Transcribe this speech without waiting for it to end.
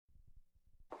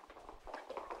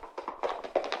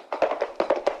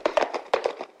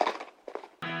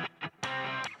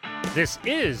This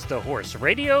is the Horse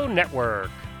Radio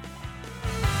Network.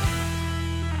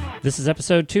 This is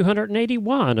episode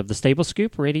 281 of the Stable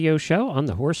Scoop radio show on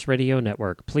the Horse Radio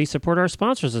Network. Please support our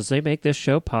sponsors as they make this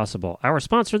show possible. Our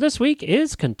sponsor this week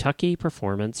is Kentucky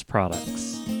Performance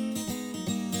Products.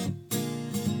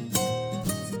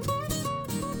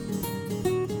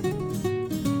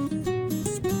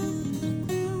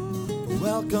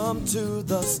 Welcome to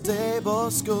the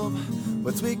Stable Scoop,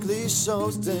 with weekly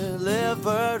shows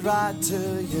delivered right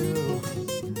to you.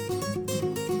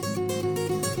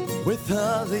 With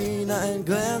Helena and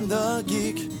Glenn the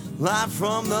Geek, live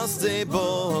from the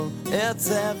stable, it's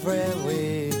every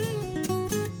week.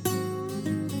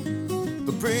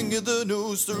 They'll bring you the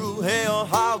news through hail or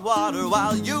high water,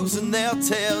 while using their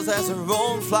tails as their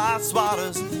own fly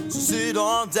swatters. So sit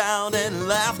on down and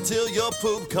laugh till you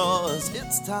poop, cause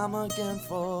it's time again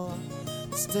for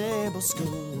the Stable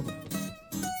Scoop.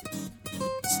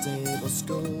 Stable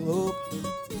Scoop.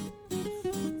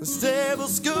 The Stable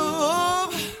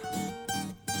Scoop.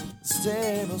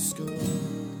 Stable Scoop.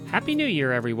 Happy New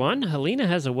Year, everyone. Helena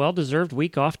has a well-deserved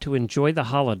week off to enjoy the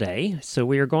holiday, so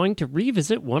we are going to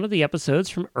revisit one of the episodes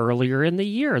from earlier in the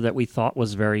year that we thought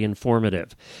was very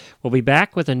informative. We'll be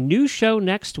back with a new show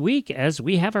next week as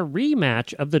we have a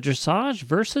rematch of the Dressage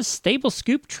versus Stable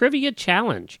Scoop Trivia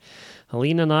Challenge.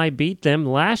 Helena and I beat them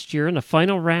last year in the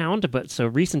final round, but so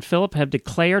Reese and Phillip have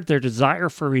declared their desire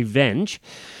for revenge.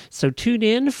 So tune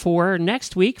in for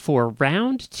next week for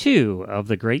round 2 of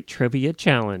the Great Trivia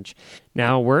Challenge.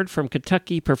 Now a word from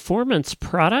Kentucky Performance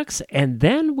Products, and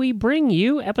then we bring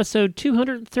you episode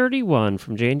 231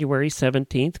 from January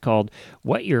 17th called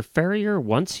What Your Farrier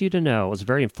Wants You to Know. It was a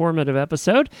very informative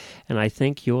episode, and I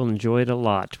think you'll enjoy it a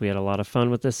lot. We had a lot of fun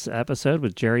with this episode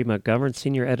with Jerry McGovern,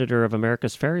 senior editor of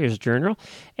America's Farriers Journal,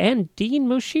 and Dean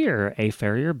Moshier, a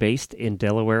farrier based in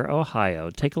Delaware, Ohio.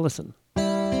 Take a listen.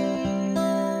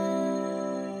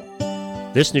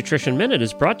 This Nutrition Minute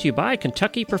is brought to you by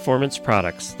Kentucky Performance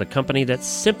Products, the company that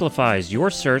simplifies your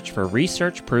search for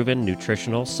research-proven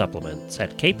nutritional supplements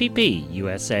at kppusa.com.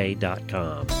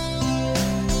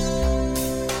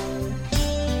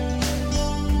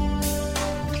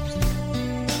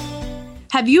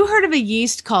 Have you heard of a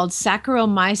yeast called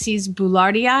Saccharomyces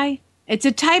boulardii? It's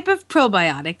a type of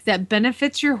probiotic that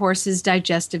benefits your horse's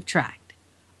digestive tract.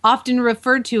 Often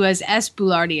referred to as S.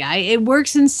 boulardii, it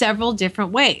works in several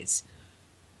different ways.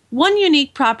 One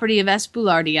unique property of S.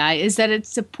 boulardii is that it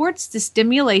supports the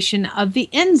stimulation of the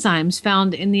enzymes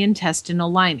found in the intestinal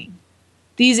lining.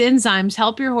 These enzymes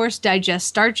help your horse digest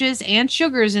starches and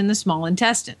sugars in the small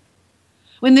intestine.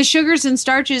 When the sugars and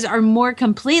starches are more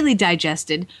completely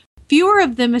digested, fewer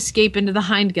of them escape into the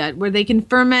hindgut, where they can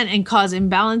ferment and cause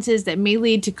imbalances that may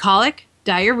lead to colic,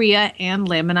 diarrhea, and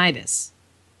laminitis.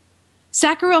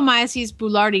 Saccharomyces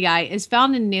boulardii is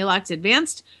found in Nalox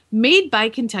Advanced, made by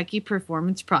Kentucky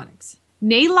Performance Products.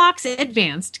 Nalox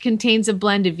Advanced contains a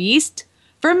blend of yeast,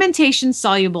 fermentation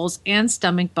solubles, and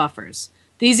stomach buffers.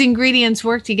 These ingredients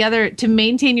work together to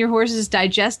maintain your horse's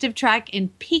digestive tract in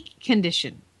peak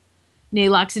condition.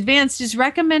 Nalox Advanced is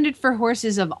recommended for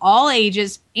horses of all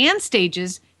ages and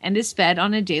stages and is fed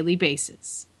on a daily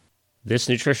basis. This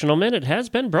Nutritional Minute has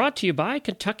been brought to you by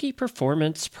Kentucky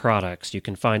Performance Products. You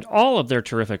can find all of their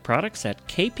terrific products at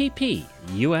kppusa.com.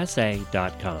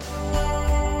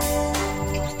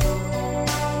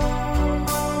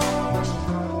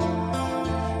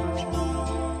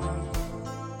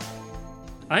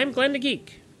 I'm Glenn the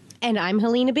Geek. And I'm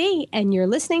Helena B., and you're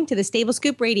listening to the Stable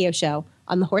Scoop radio show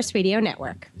on the Horse Radio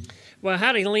Network. Well,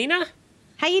 howdy, Helena.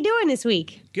 How you doing this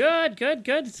week? Good.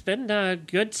 It's been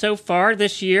good so far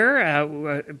this year,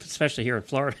 especially here in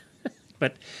Florida.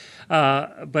 but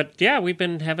yeah, we've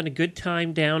been having a good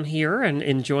time down here and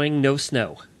enjoying no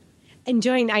snow.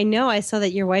 I know I saw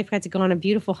that your wife got to go on a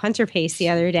beautiful hunter pace the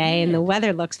other day, and the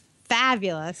weather looks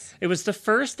fabulous. It was the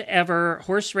first ever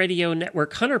Horse Radio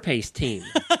Network hunter pace team.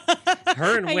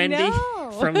 Her and Wendy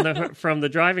from the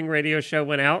driving radio show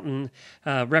went out and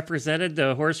represented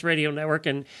the Horse Radio Network,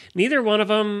 and neither one of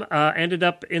them ended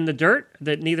up in the dirt.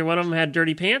 That neither one of them had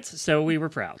dirty pants, so we were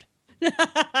proud.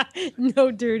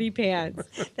 No dirty pants.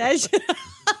 That's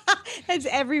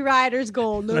every rider's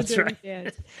goal. No that's dirty right.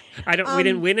 pants. We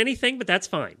didn't win anything, but that's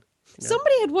fine. You know?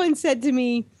 Somebody had once said to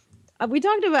me, we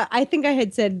talked about, I think I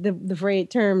had said the phrase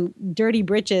term dirty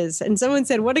britches, and someone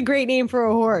said, what a great name for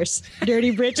a horse,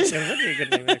 dirty britches. That would be a good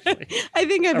name, actually. I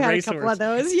think I've had a couple of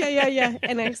those. Yeah.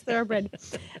 An ex-thoroughbred.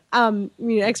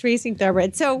 Ex-racing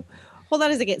thoroughbred. So hold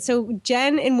on a second. So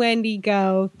Jen and Wendy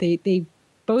go, they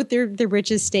both their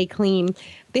britches stay clean.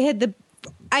 They had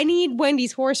I need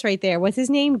Wendy's horse right there. What's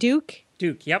his name? Duke?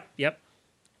 Duke, yep.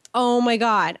 Oh my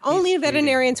God! Only a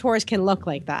veterinarian's horse can look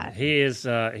like that. He is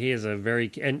a very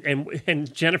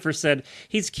and Jennifer said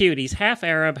he's cute. He's half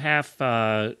Arab, half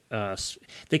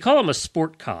they call him a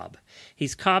sport cob.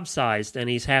 He's cob sized and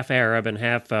he's half Arab and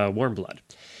half warm blood.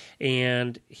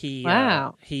 And he's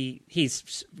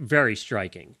very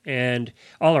striking. And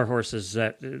all our horses,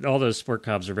 all those sport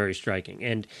cobs are very striking.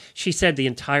 And she said the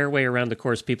entire way around the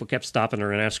course, people kept stopping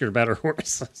her and asking her about her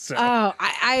horse. So. Oh,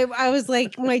 I was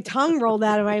like, my tongue rolled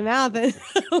out of my mouth. And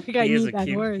oh my God,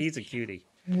 He's a cutie.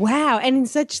 Wow, and in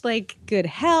such like good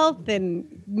health,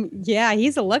 and yeah,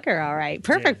 he's a looker, all right.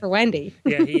 Perfect for Wendy.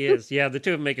 Yeah, he is. Yeah, the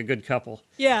two of them make a good couple.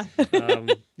 Yeah.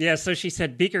 So she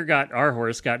said Beaker our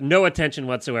horse got no attention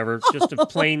whatsoever, just a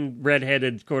plain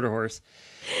red-headed quarter horse,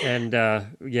 and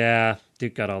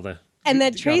Duke got all the. And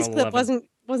that trace clip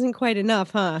wasn't quite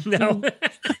enough, huh? No.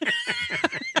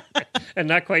 And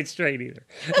not quite straight either.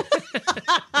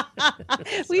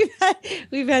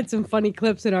 We've had some funny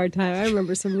clips in our time. I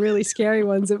remember some really scary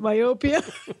ones at Myopia.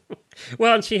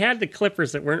 Well, and she had the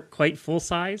clippers that weren't quite full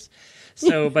size.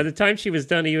 So by the time she was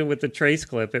done, even with the trace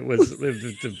clip,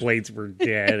 the blades were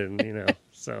dead, and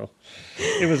so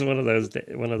it was one of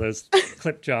those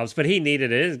clip jobs. But he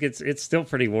needed it. It's still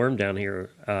pretty warm down here,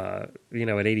 at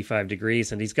 85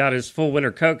 degrees, and he's got his full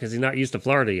winter coat because he's not used to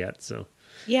Florida yet. So.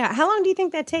 Yeah. How long do you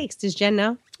think that takes? Does Jen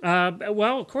know?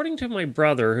 Well, according to my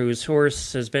brother, whose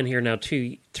horse has been here now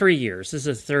 3 years, this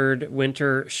is the third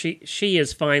winter. She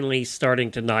is finally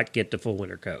starting to not get the full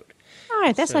winter coat. All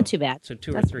right, that's not too bad. So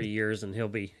 2 or 3 years, and he'll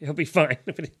be fine.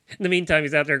 In the meantime,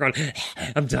 he's out there going,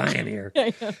 "I'm dying here."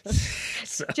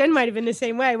 So. Jen might have been the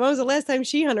same way. When was the last time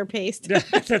she hunter paced?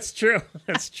 That's true.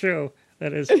 That's true.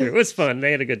 That is true. It was fun.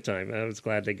 They had a good time. I was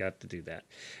glad they got to do that.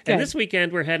 Good. And this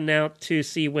weekend, we're heading out to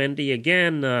see Wendy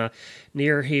again.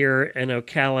 Near here in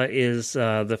Ocala is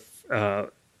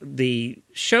the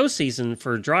show season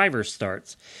for drivers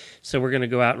starts. So we're going to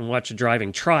go out and watch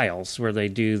driving trials where they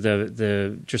do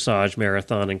the dressage,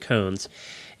 marathon, and cones.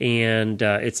 And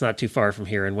it's not too far from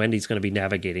here. And Wendy's going to be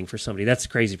navigating for somebody. That's the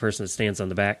crazy person that stands on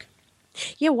the back.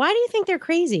 Yeah, why do you think they're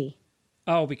crazy?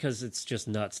 Oh, because it's just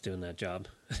nuts doing that job.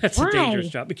 That's Why? A dangerous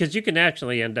job because you can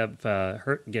actually end up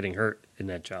getting hurt in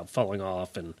that job, falling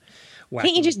off and whacking.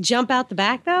 Can't you just jump out the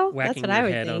back though? That's what I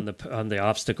would think. On the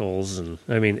obstacles, and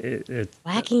I mean,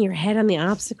 whacking your head on the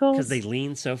obstacles because they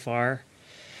lean so far.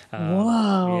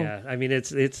 Whoa! Yeah, I mean,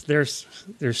 there's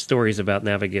stories about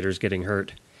navigators getting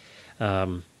hurt,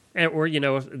 or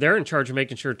if they're in charge of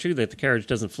making sure too that the carriage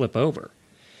doesn't flip over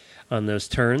on those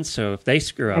turns. So if they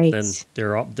screw up, then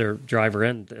their driver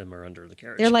and them are under the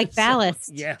carriage. They're like ballast.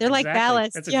 So, yeah, they're like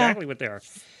ballast. That's exactly what they are.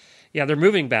 Yeah, they're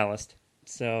moving ballast.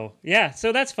 So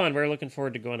so that's fun. We're looking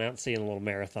forward to going out and seeing a little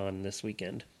marathon this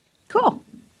weekend. Cool.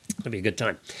 It'll be a good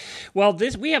time. Well,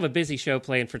 we have a busy show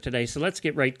planned for today, so let's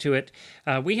get right to it.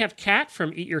 We have Kat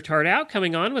from Eat Your Tart Out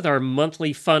coming on with our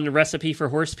monthly fun recipe for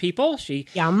horse people. She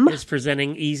is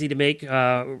presenting easy to make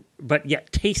but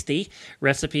yet tasty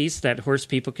recipes that horse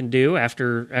people can do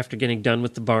after getting done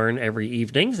with the barn every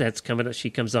evening. That's coming up. She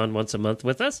comes on once a month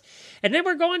with us. And then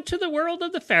we're going to the world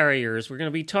of the farriers. We're going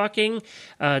to be talking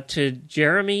to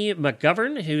Jeremy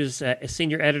McGovern, who's a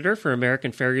senior editor for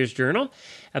American Farriers Journal,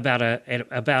 about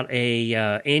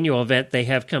a annual event they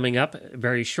have coming up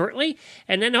very shortly.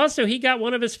 And then also he got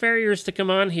one of his farriers to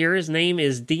come on here. His name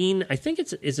is Dean. I think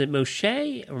is it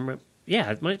Moshe?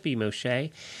 Yeah, it might be Moshe.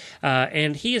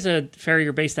 And he is a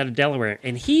farrier based out of Delaware.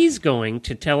 And he's going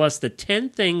to tell us the 10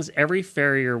 things every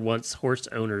farrier wants horse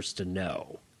owners to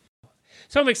know.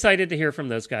 So I'm excited to hear from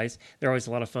those guys. They're always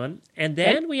a lot of fun. And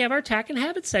then we have our Tack and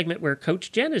Habit segment where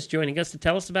Coach Jen is joining us to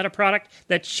tell us about a product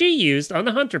that she used on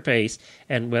the hunter pace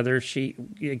and whether she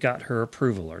got her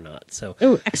approval or not. So,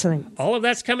 excellent. All of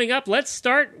that's coming up. Let's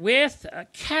start with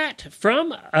Kat from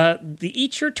the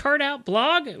Eat Your Tart Out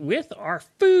blog with our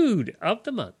food of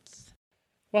the month.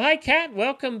 Well, hi, Kat.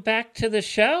 Welcome back to the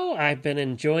show. I've been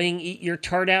enjoying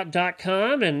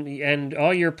eatyourtartout.com and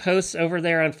all your posts over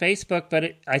there on Facebook,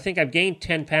 but I think I've gained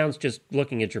 10 pounds just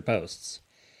looking at your posts.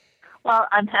 Well,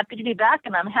 I'm happy to be back,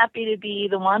 and I'm happy to be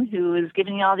the one who is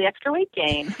giving you all the extra weight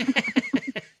gain.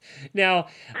 Now,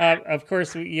 of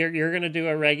course, you're going to do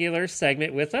a regular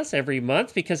segment with us every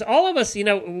month because all of us,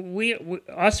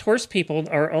 us horse people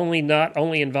are not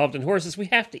only involved in horses, we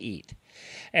have to eat.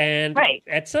 And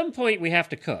at some point, we have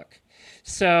to cook.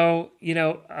 So,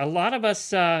 a lot of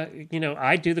us,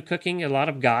 I do the cooking. A lot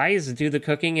of guys do the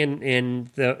cooking in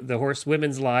the horse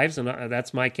women's lives, and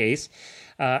that's my case.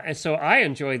 And so I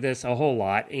enjoy this a whole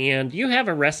lot. And you have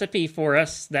a recipe for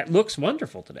us that looks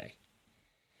wonderful today.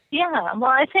 Yeah, well,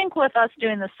 I think with us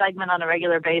doing this segment on a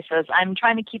regular basis, I'm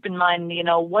trying to keep in mind,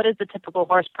 what does the typical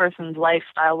horse person's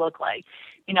lifestyle look like?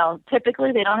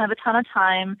 Typically they don't have a ton of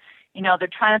time. They're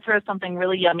trying to throw something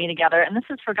really yummy together. And this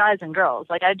is for guys and girls.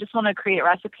 Like, I just want to create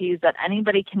recipes that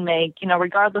anybody can make,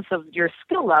 regardless of your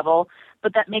skill level,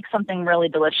 but that makes something really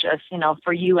delicious,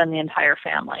 for you and the entire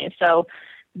family. So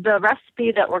the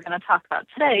recipe that we're going to talk about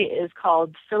today is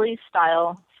called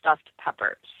Philly-style stuffed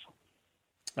peppers.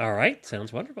 All right.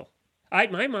 Sounds wonderful.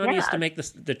 My mom used to make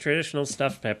the traditional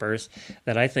stuffed peppers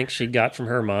that I think she got from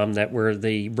her mom that were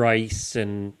the rice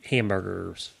and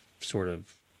hamburgers sort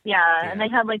of. Yeah, and they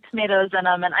had like tomatoes in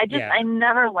them, and I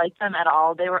never liked them at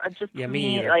all. They were just me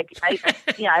me either. like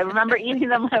I remember eating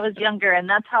them when I was younger, and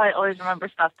that's how I always remember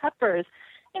stuffed peppers.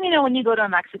 And when you go to a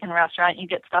Mexican restaurant, you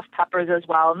get stuffed peppers as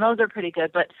well, and those are pretty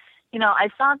good. But I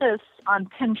saw this on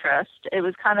Pinterest. It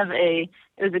was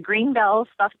a green bell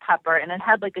stuffed pepper, and it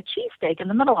had like a cheesesteak in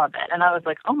the middle of it, and I was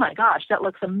like, oh my gosh, that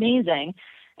looks amazing.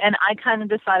 And I kind of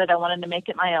decided I wanted to make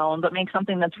it my own, but make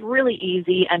something that's really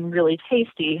easy and really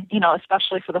tasty,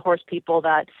 especially for the horse people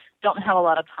that don't have a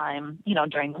lot of time,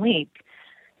 during the week.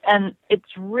 And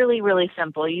it's really, really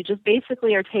simple. You just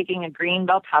basically are taking a green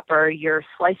bell pepper, you're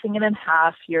slicing it in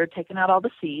half, you're taking out all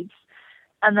the seeds,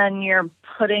 and then you're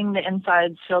putting the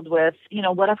insides filled with,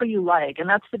 whatever you like. And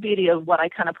that's the beauty of what I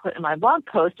kind of put in my blog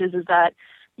post is that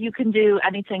you can do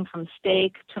anything from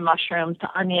steak to mushrooms to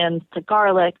onions to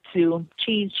garlic to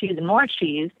cheese and more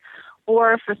cheese.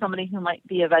 Or for somebody who might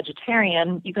be a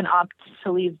vegetarian, you can opt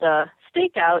to leave the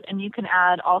steak out and you can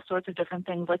add all sorts of different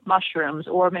things like mushrooms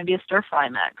or maybe a stir-fry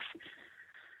mix.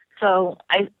 So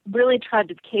I really tried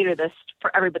to cater this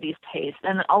for everybody's taste.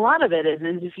 And a lot of it is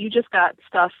if you just got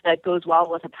stuff that goes well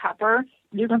with a pepper,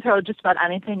 you can throw just about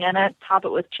anything in it, top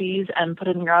it with cheese, and put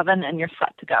it in your oven, and you're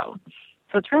set to go.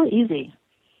 So it's really easy.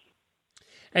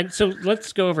 And so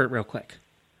let's go over it real quick.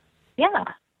 Yeah.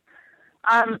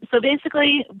 So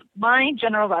basically, my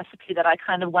general recipe that I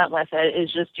kind of went with it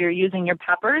is just you're using your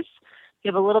peppers. You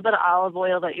have a little bit of olive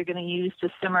oil that you're going to use to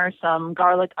simmer some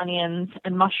garlic, onions,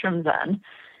 and mushrooms in.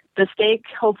 The steak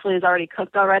hopefully is already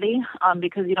cooked already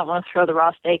because you don't want to throw the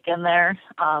raw steak in there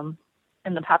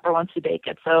in the pepper once you bake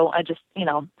it. So I just,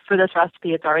 for this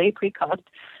recipe, it's already pre-cooked.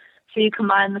 So you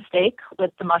combine the steak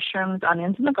with the mushrooms,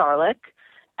 onions, and the garlic,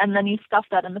 and then you stuff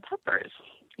that in the peppers.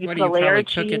 You probably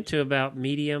cook it to about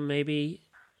medium, maybe,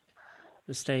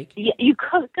 the steak? Yeah, you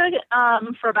cook it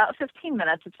for about 15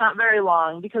 minutes. It's not very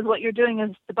long because what you're doing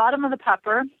is the bottom of the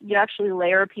pepper, you actually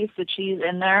layer a piece of cheese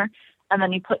in there, and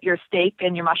then you put your steak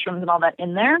and your mushrooms and all that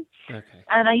in there. Okay.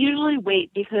 And I usually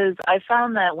wait because I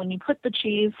found that when you put the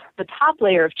cheese, the top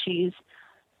layer of cheese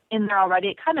in there already,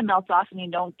 it kind of melts off and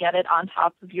you don't get it on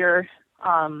top of your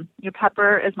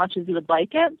pepper as much as you would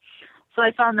like it. So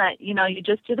I found that, you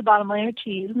just do the bottom layer of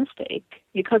cheese and the steak.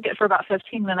 You cook it for about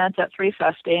 15 minutes at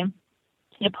 350.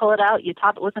 You pull it out, you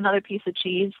top it with another piece of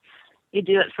cheese. You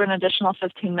do it for an additional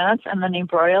 15 minutes, and then you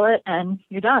broil it, and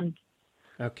you're done.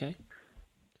 Okay.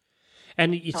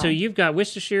 And so you've got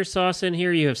Worcestershire sauce in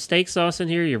here, you have steak sauce in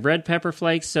here, you have red pepper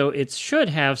flakes, so it should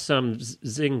have some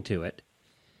zing to it.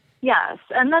 Yes,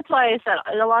 and that's why I said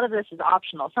a lot of this is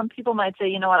optional. Some people might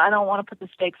say, I don't want to put the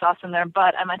steak sauce in there,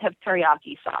 but I might have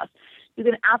teriyaki sauce. You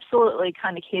can absolutely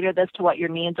kind of cater this to what your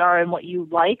needs are and what you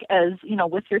like as,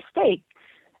 with your steak.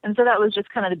 And so that was just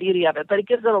kind of the beauty of it. But it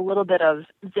gives it a little bit of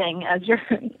zing, as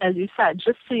you said,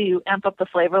 just so you amp up the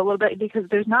flavor a little bit because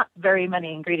there's not very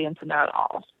many ingredients in there at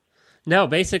all. No,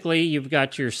 basically you've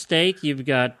got your steak, you've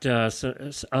got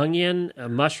onion,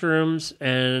 mushrooms,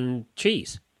 and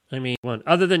cheese. I mean,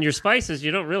 other than your spices,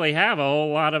 you don't really have a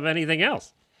whole lot of anything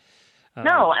else.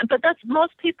 No, but that's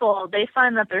most people, they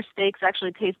find that their steaks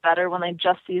actually taste better when they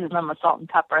just season them with salt and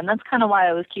pepper. And that's kind of why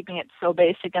I was keeping it so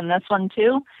basic in this one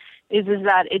too, is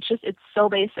that it's so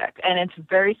basic and it's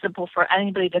very simple for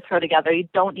anybody to throw together. You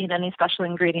don't need any special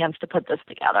ingredients to put this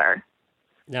together.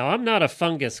 Now, I'm not a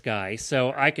fungus guy,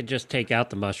 so I could just take out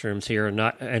the mushrooms here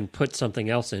and put something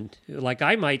else in. Like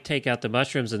I might take out the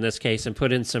mushrooms in this case and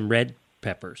put in some red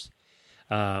peppers.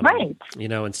 Right.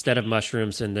 Instead of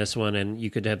mushrooms in this one, and you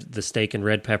could have the steak and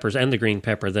red peppers and the green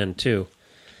pepper then too.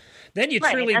 Then you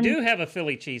truly do have a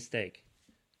Philly cheesesteak.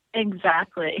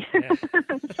 Exactly. Yeah.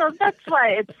 So that's why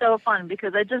it's so fun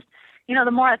because I just,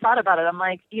 the more I thought about it, I'm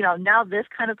like, now this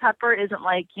kind of pepper isn't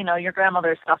like, your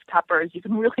grandmother's stuffed peppers. You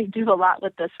can really do a lot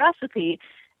with this recipe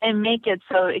and make it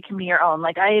so it can be your own.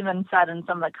 Like I even said in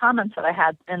some of the comments that I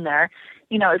had in there,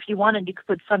 if you wanted, you could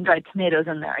put sun-dried tomatoes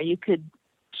in there. You could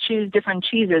choose different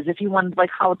cheeses. If you wanted like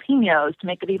jalapenos to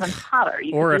make it even hotter.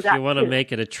 Or if you want to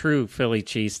make it a true Philly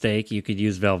cheesesteak, you could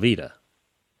use Velveeta.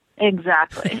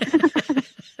 Exactly.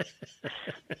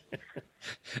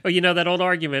 Oh, you know that old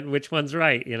argument, which one's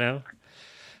right, you know?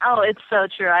 Oh, it's so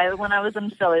true. When I was in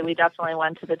Philly, we definitely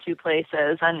went to the two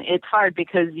places, and it's hard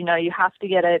because, you know, you have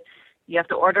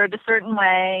to order it a certain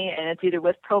way, and it's either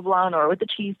with provolone or with the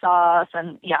cheese sauce,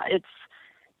 and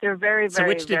they're very, very, So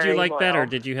which did you like loyal. better?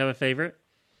 Did you have a favorite?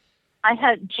 I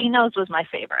had Gino's was my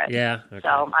favorite. Yeah. Okay.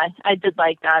 So I did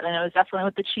like that, and it was definitely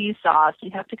with the cheese sauce.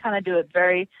 You have to kind of do it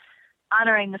very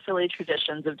honoring the Philly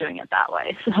traditions of doing it that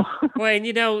way. So. Well, and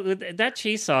you know, that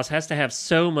cheese sauce has to have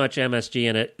so much MSG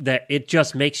in it that it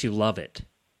just makes you love it.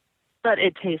 But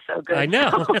it tastes so good. I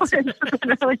know. So it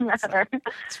doesn't really matter.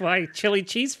 That's why chili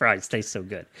cheese fries taste so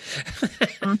good.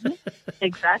 Mm-hmm.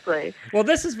 Exactly. Well,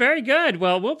 this is very good.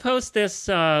 Well, we'll post this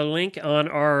link on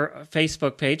our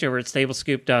Facebook page over at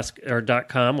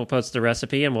stablescoop.com. We'll post the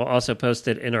recipe, and we'll also post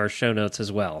it in our show notes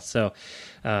as well. So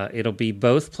it'll be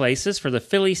both places for the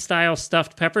Philly-style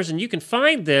stuffed peppers. And you can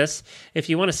find this, if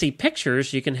you want to see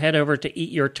pictures, you can head over to Eat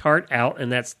Your Tart Out,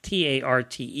 and that's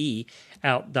TARTE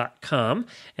out.com,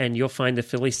 and you'll find the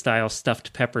Philly-style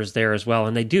stuffed peppers there as well,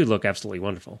 and they do look absolutely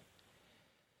wonderful.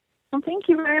 Well, thank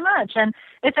you very much. And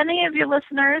if any of your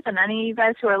listeners and any of you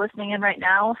guys who are listening in right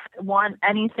now want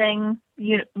anything,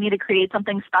 me to create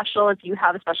something special, if you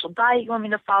have a special diet you want me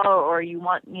to follow or you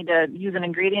want me to use an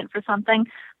ingredient for something,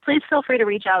 please feel free to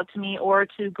reach out to me or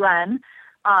to Glenn,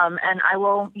 and I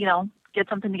will, get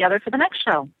something together for the next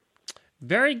show.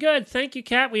 Very good. Thank you,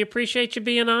 Kat. We appreciate you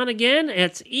being on again.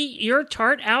 It's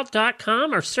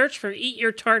eatyourtartout.com or search for Eat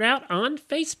Your Tart Out on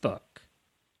Facebook.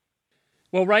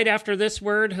 Well, right after this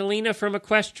word, Helena from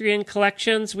Equestrian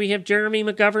Collections, we have Jeremy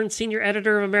McGovern, Senior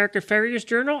Editor of American Farrier's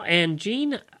Journal, and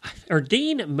Dean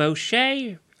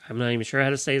Moshe, I'm not even sure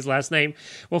how to say his last name.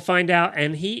 We'll find out.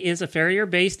 And he is a farrier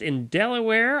based in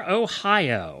Delaware,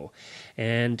 Ohio.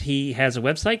 And he has a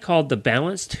website called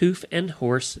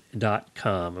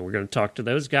thebalancedhoofandhorse.com. And we're going to talk to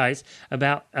those guys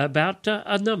about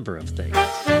a number of things.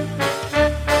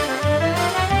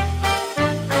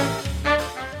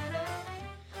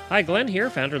 Hi, Glenn here,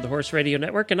 founder of the Horse Radio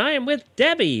Network, and I am with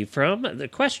Debbie from the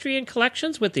Equestrian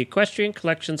Collections with the Equestrian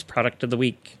Collections Product of the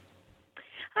Week.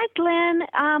 Hi,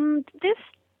 Glenn. This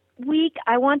week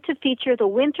I want to feature the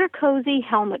Winter Cozy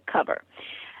helmet cover.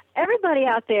 Everybody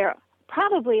out there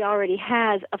probably already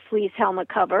has a fleece helmet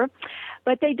cover,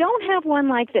 but they don't have one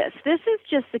like this. This is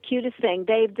just the cutest thing.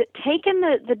 They've taken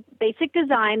the basic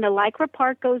design, the Lycra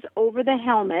part goes over the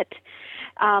helmet.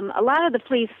 A lot of the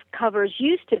fleece covers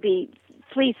used to be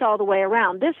fleece all the way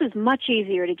around. This is much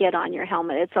easier to get on your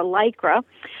helmet. It's a Lycra,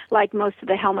 like most of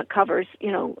the helmet covers,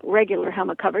 regular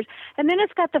helmet covers. And then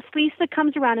it's got the fleece that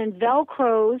comes around and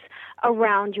Velcros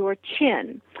around your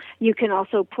chin. You can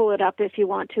also pull it up if you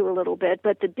want to a little bit,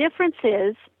 but the difference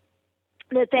is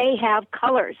that they have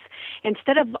colors.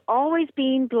 Instead of always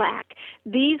being black,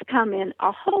 these come in a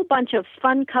whole bunch of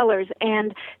fun colors,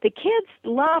 and the kids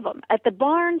love them. At the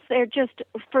barns, they're just,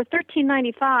 for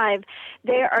 $13.95,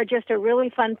 they are just a really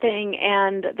fun thing,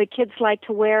 and the kids like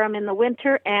to wear them in the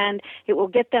winter, and it will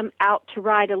get them out to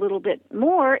ride a little bit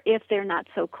more if they're not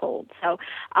so cold. So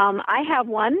I have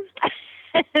one,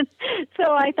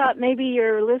 so I thought maybe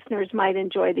your listeners might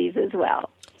enjoy these as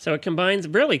well. So it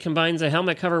really combines a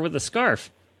helmet cover with a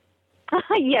scarf.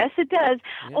 Yes, it does.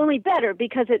 Yeah. Only better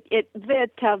because it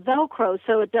Velcro,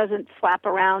 so it doesn't flap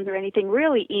around or anything.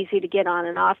 Really easy to get on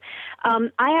and off.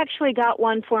 I actually got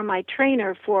one for my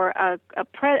trainer for a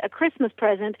Christmas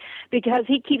present because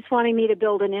he keeps wanting me to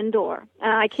build an indoor.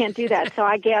 I can't do that, so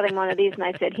I got him one of these and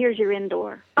I said, "Here's your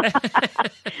indoor."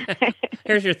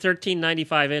 Here's your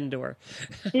 $13.95 indoor.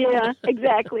 Yeah,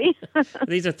 exactly.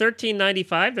 These are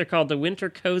 $13.95. They're called the Winter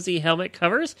Cozy Helmet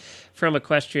Covers from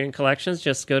Equestrian Collections.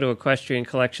 Just go to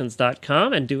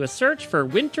equestriancollections.com and do a search for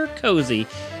Winter Cozy,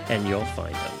 and you'll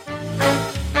find them.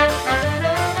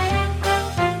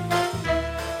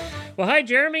 Well, hi,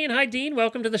 Jeremy, and hi, Dean.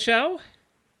 Welcome to the show.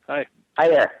 Hi. Hi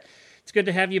there. It's good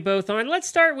to have you both on. Let's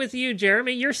start with you,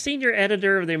 Jeremy. You're senior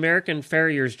editor of the American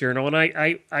Farrier's Journal, and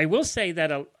I will say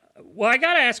that, I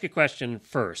got to ask a question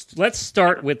first. Let's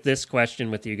start with this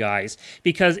question with you guys,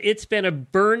 because it's been a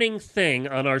burning thing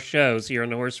on our shows here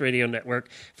on the Horse Radio Network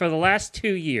for the last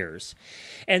 2 years.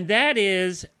 And that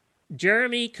is,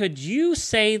 Jeremy, could you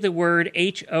say the word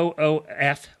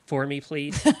HOOF for me,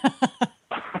 please?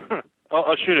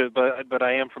 I'll shoot it, but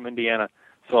I am from Indiana,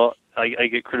 so I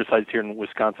get criticized here in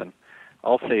Wisconsin.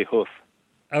 I'll say hoof.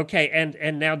 Okay,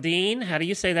 and now, Dean, how do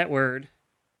you say that word?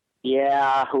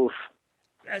 Yeah, hoof.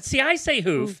 See, I say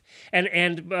hoof,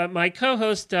 and my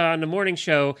co-host on the morning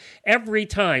show every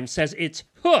time says it's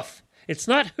hoof. It's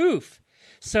not hoof.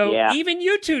 So even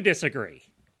you two disagree.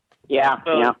 Yeah,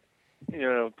 yeah.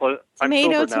 I'm sober now,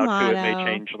 tomato. too. It may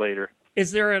change later.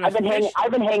 Is there an I've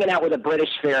been hanging out with a British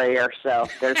Farrier, so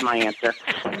there's my answer.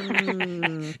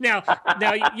 Now,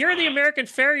 you're the American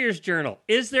Farrier's Journal.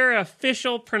 Is there an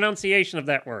official pronunciation of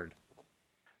that word?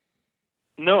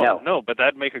 No, but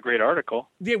that'd make a great article.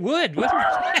 It would, wouldn't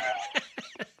it?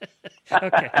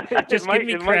 Okay, just give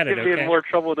me credit. It might give you more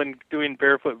trouble than doing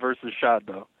barefoot versus shod,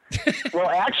 though. Well,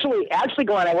 actually,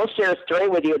 Glenn, I will share a story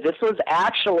with you. This was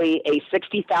actually a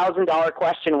 $60,000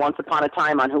 question once upon a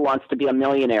time on Who Wants to Be a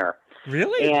Millionaire.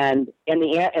 Really? And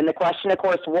the question, of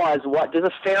course, was, what does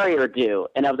a farrier do?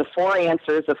 And of the four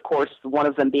answers, of course, one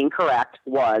of them being correct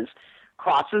was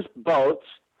crosses boats,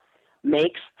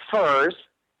 makes furs,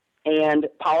 and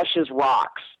polishes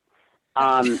rocks.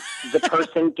 The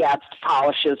person guessed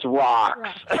polishes rocks.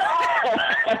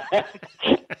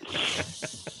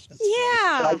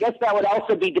 Yeah. So I guess that would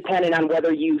also be dependent on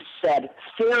whether you said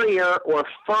farrier or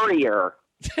furrier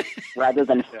rather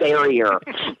than farrier.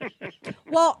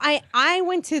 Well, I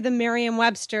went to the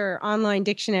Merriam-Webster online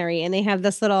dictionary, and they have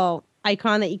this little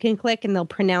icon that you can click, and they'll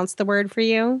pronounce the word for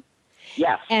you.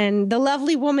 Yes. And the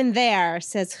lovely woman there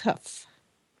says hoof.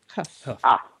 Hoof.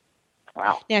 Ah,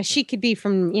 wow. Now, she could be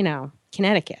from,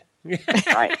 Connecticut.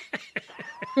 Right.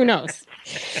 Who knows?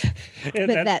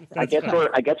 I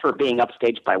guess we're being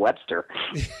upstaged by Webster.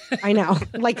 I know,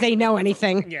 like they know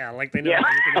anything. Yeah, like they know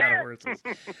anything about horses.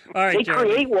 All right, they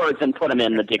create words and put them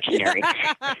in the dictionary.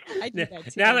 I do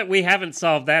that too. Now that we haven't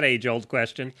solved that age-old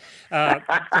question,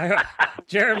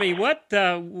 Jeremy,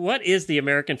 what is the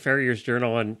American Farrier's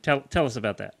Journal, and tell us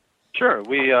about that. Sure,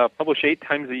 we publish 8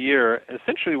 times a year.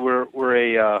 Essentially, we're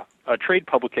a trade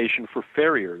publication for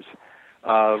farriers.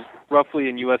 Roughly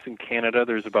in U.S. and Canada,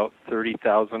 there's about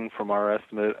 30,000 from our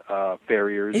estimate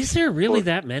farriers. Is there really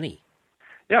that many?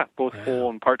 Yeah, both full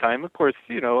and part-time. Of course,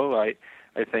 I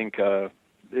think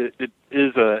it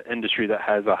is an industry that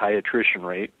has a high attrition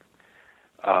rate.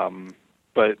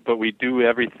 But we do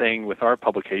everything with our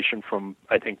publication from,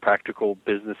 I think, practical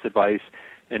business advice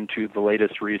into the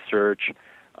latest research,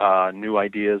 new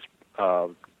ideas,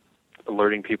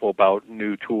 alerting people about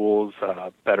new tools,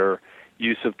 better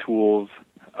use of tools,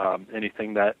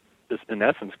 anything that, in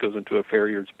essence, goes into a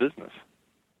farrier's business.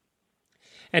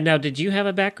 And now, did you have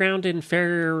a background in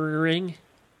farriering?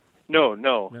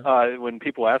 No. When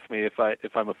people ask me if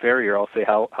I'm a farrier, I'll say,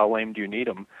 how lame do you need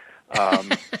them?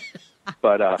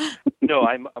 But no,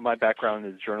 my background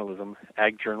is journalism,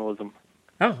 ag journalism.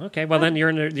 Oh, okay. Well, then you're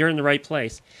in the right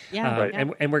place. Yeah,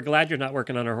 right. And we're glad you're not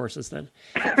working on our horses then.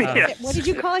 What did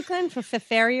you call it, Glenn? For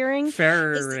farriering?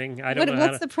 Farriering. I don't know.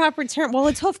 What's the proper term? Well,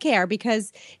 it's hoof care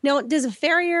because does a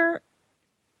farrier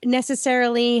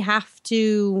necessarily have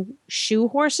to shoe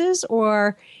horses,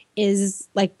 or is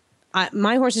like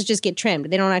my horses just get trimmed?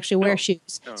 They don't actually wear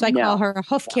shoes, so I call her a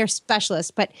hoof care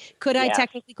specialist. But could I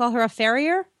technically call her a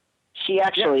farrier? She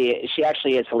actually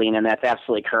is, Helene, and that's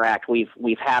absolutely correct.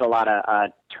 We've had a lot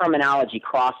of terminology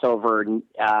crossover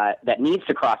that needs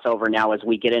to cross over now as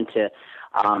we get into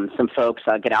some folks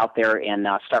get out there and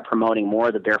start promoting more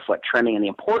of the barefoot trimming and the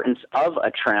importance of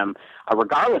a trim,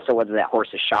 regardless of whether that horse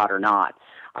is shod or not.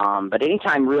 But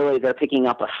anytime really they're picking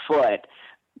up a foot,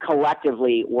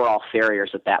 collectively we're all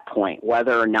farriers at that point,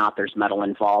 whether or not there's metal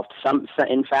involved.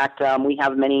 In fact, we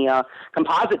have many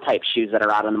composite type shoes that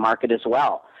are out on the market as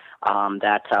well.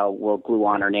 That will glue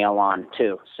on or nail on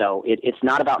too. So it's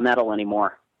not about metal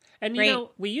anymore. And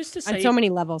we used to say on so many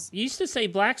levels. You used to say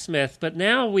blacksmith, but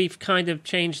now we've kind of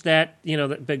changed that.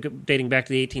 Dating back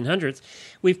to the 1800s,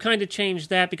 we've kind of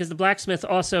changed that because the blacksmith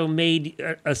also made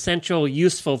essential,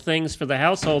 useful things for the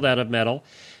household out of metal.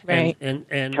 Right.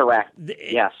 And correct.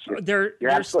 Yes, you're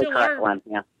absolutely correct, Glenn.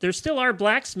 Yeah. There still are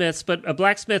blacksmiths, but a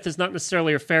blacksmith is not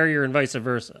necessarily a farrier, and vice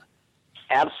versa.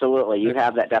 Absolutely. You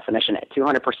have that definition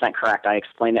 200% correct. I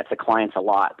explain that to clients a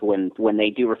lot when they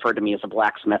do refer to me as a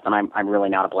blacksmith, and I'm really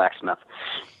not a blacksmith.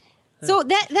 So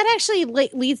that actually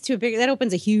leads to that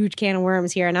opens a huge can of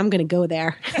worms here, and I'm going to go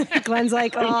there. Glenn's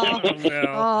like, oh,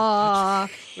 no.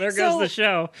 There goes the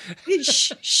show.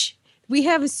 Shh. We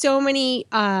have so many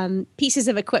pieces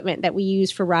of equipment that we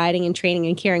use for riding and training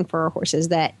and caring for our horses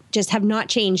that just have not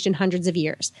changed in hundreds of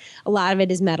years. A lot of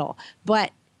it is metal,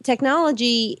 but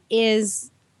technology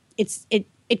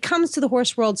it comes to the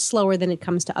horse world slower than it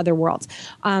comes to other worlds.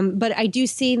 But I do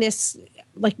see this,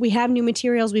 like we have new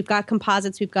materials, we've got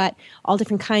composites, we've got all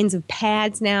different kinds of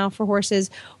pads now for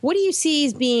horses. What do you see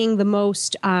as being the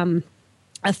most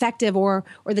effective or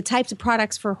the types of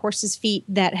products for horses' feet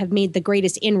that have made the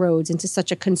greatest inroads into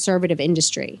such a conservative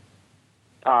industry?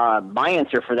 My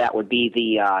answer for that would be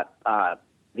the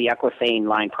Equithane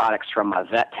line products from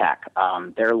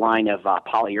VetTech. Their line of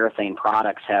polyurethane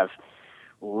products have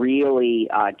really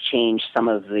changed some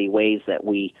of the ways that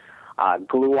we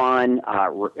glue on,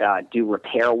 do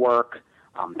repair work,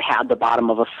 pad the bottom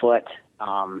of a foot.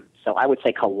 So I would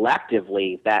say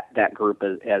collectively that group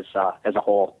as a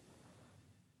whole.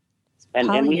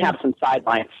 And we have some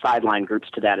sideline groups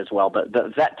to that as well. But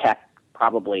the vet tech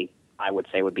probably, I would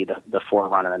say, would be the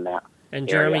forerunner in that. And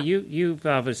Jeremy, you've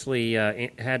obviously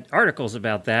had articles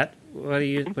about that. What do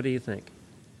you think?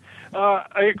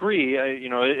 I agree.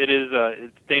 It is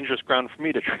it's dangerous ground for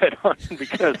me to tread on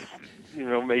because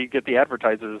may get the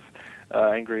advertisers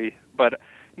angry. But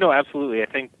no, absolutely. I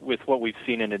think with what we've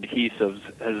seen in adhesives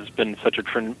has been such a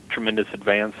tremendous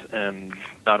advance, and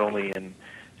not only in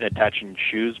attaching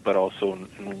shoes, but also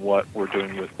in what we're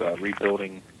doing with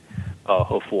rebuilding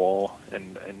hoof wall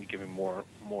and giving more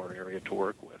area to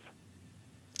work with.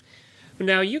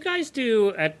 Now, you guys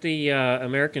do at the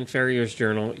American Farriers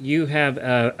Journal, you have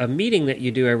a meeting that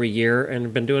you do every year and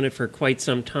have been doing it for quite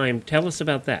some time. Tell us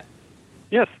about that.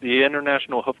 Yes, the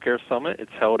International Hoof Care Summit.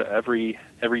 It's held every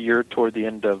year toward the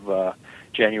end of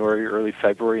January, early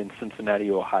February in Cincinnati,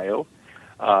 Ohio.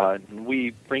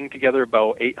 We bring together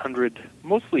about 800,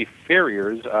 mostly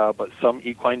farriers, but some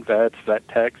equine vets, vet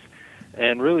techs,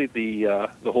 and really the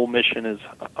whole mission is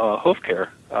hoof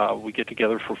care. We get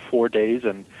together for 4 days,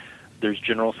 and there's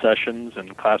general sessions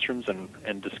and classrooms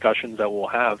and discussions that we'll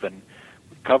have, and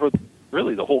cover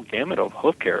really the whole gamut of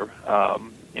hoof care.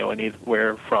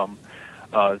 Anywhere from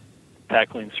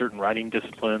tackling certain riding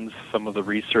disciplines, some of the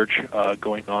research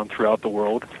going on throughout the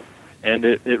world, and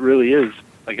it really is,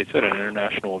 like I said, an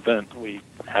international event. We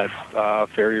had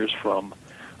farriers from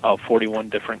 41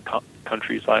 different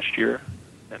countries last year,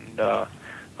 and a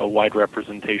wide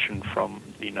representation from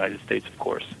the United States, of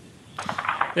course.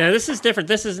 Now, this is different.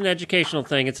 This is an educational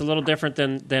thing. It's a little different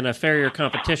than a farrier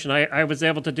competition. I was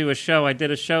able to do a show. I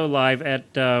did a show live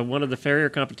at one of the farrier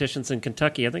competitions in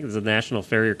Kentucky. I think it was a national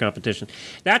farrier competition.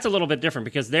 That's a little bit different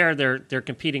because they're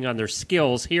competing on their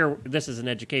skills. Here, this is an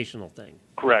educational thing.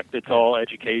 Correct. It's all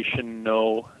education,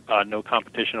 no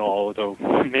competition at all, although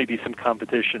maybe some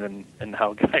competition and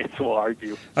how guys will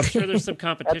argue. I'm sure there's some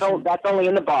competition. That's only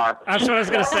in the bar. That's what I was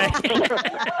going to say.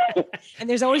 And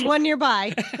there's always one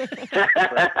nearby.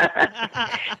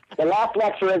 The last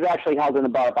lecture is actually held in the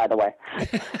bar, by the way.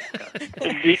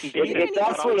 It's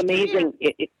absolutely amazing.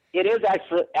 It is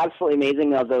actually absolutely amazing,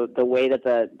 though, the way that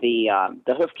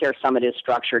the Hoof Care Summit is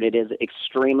structured. It is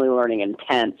extremely learning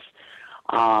intense.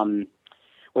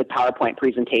 With PowerPoint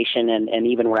presentation, and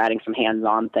even we're adding some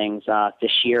hands-on things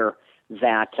this year,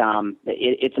 that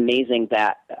it's amazing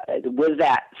that with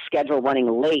that schedule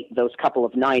running late those couple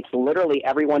of nights, literally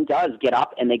everyone does get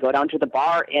up and they go down to the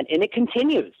bar, and it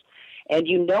continues. And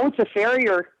it's a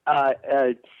farrier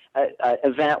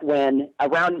event when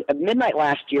around midnight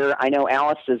last year, I know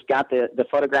Alice has got the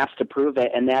photographs to prove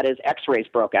it, and that is X-rays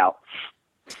broke out.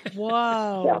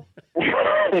 Whoa. So,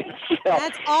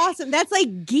 that's awesome. That's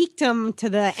like geekdom to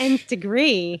the nth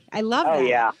degree. I love that. Oh,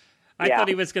 yeah. I thought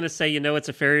he was going to say, it's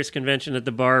a farriers convention at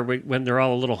the bar when they're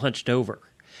all a little hunched over.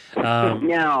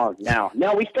 No.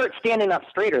 We start standing up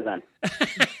straighter then.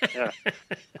 Yeah.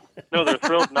 No, they're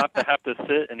thrilled not to have to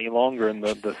sit any longer in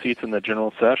the seats in the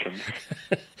general session.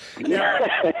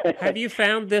 Have you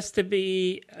found this to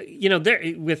be,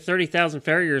 with 30,000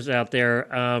 farriers out there,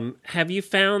 have you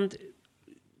found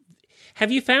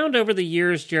over the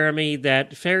years, Jeremy,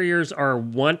 that farriers are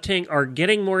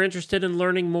getting more interested in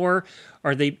learning more,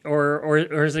 or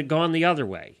has it gone the other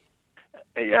way?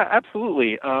 Yeah,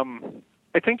 absolutely.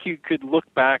 I think you could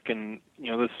look back and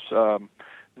this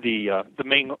the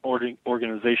main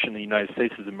organization in the United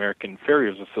States is American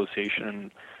Farriers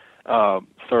Association,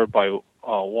 started by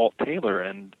Walt Taylor,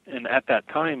 and at that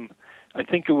time, I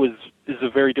think is a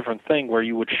very different thing where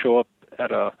you would show up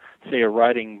at a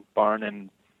riding barn and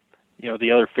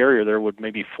the other farrier there would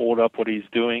maybe fold up what he's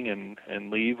doing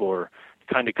and leave or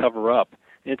kind of cover up.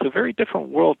 It's a very different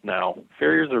world now.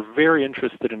 Farriers are very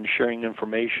interested in sharing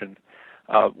information.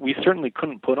 We certainly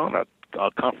couldn't put on a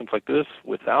conference like this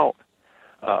without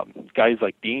guys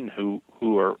like Dean who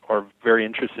are very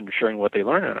interested in sharing what they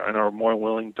learn and are more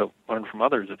willing to learn from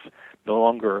others. It's no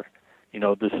longer,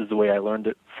 this is the way I learned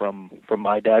it from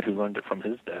my dad who learned it from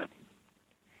his dad.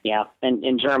 Yeah,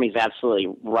 and Jeremy's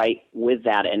absolutely right with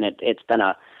that, and it's been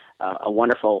a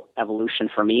wonderful evolution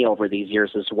for me over these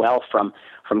years as well. From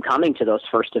coming to those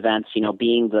first events,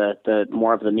 being the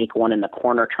more of the meek one in the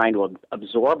corner, trying to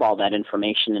absorb all that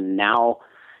information, and now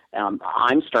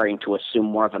I'm starting to assume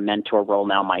more of a mentor role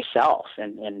now myself,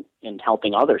 and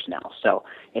helping others now. So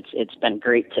it's been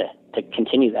great to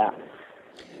continue that.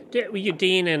 You,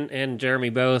 Dean and Jeremy,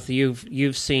 both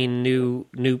you've seen new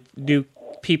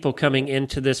people coming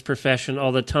into this profession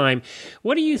all the time.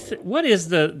 What do you? What is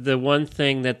the one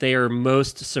thing that they are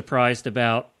most surprised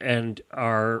about and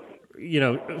are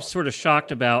sort of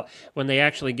shocked about when they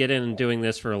actually get in and doing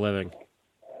this for a living?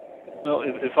 Well,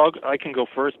 I can go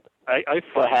first. I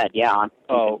Go ahead. Yeah.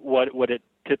 What it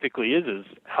typically is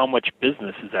how much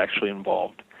business is actually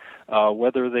involved.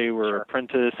 Whether they were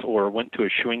apprentice or went to a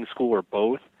shoeing school or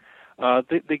both,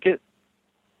 they get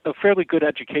a fairly good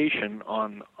education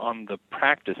on the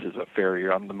practices of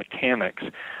Farrier, on the mechanics.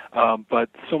 But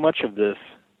so much of this,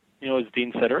 as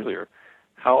Dean said earlier,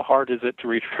 how hard is it to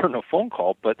return a phone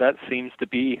call? But that seems to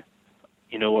be,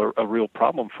 a real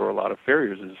problem for a lot of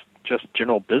farriers is just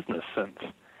general business sense.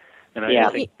 And I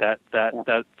think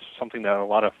that's something that a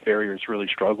lot of farriers really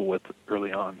struggle with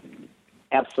early on.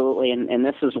 Absolutely, and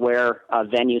this is where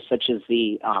venues such as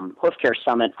the Hoof Care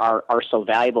Summit are so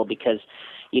valuable, because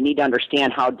you need to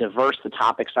understand how diverse the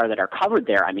topics are that are covered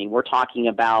there. I mean, we're talking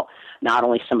about not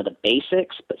only some of the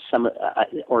basics, but some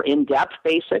or in-depth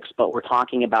basics, but we're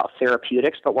talking about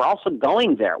therapeutics, but we're also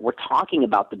going there. We're talking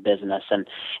about the business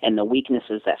and the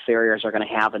weaknesses that farriers are going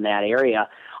to have in that area,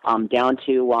 down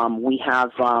to we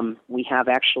have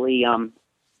actually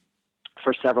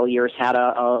for several years had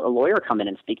a lawyer come in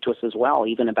and speak to us as well,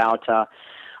 even about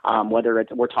whether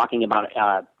we're talking about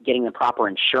getting the proper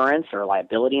insurance or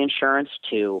liability insurance,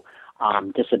 to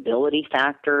disability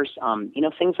factors,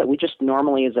 things that we just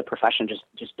normally as a profession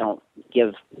just don't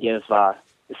give a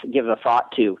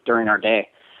thought to during our day.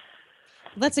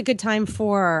 That's a good time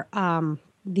for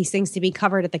these things to be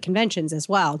covered at the conventions as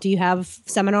well. Do you have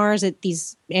seminars at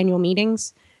these annual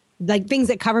meetings, like things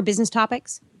that cover business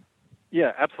topics?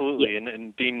 Yeah, absolutely. Yeah.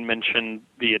 And Dean mentioned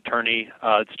the attorney.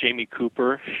 It's Jamie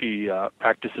Cooper. She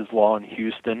practices law in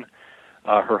Houston.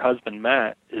 Her husband,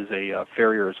 Matt, is a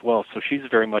farrier as well, so she's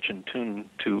very much in tune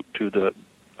to the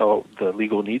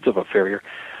legal needs of a farrier.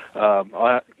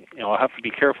 I'll have to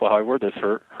be careful how I word this.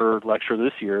 Her lecture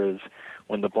this year is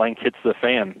when the blank hits the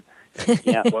fan.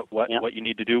 What you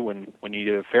need to do when you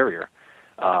get a farrier.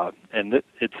 And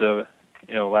it's a...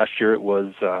 last year it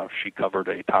was, she covered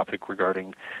a topic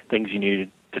regarding things you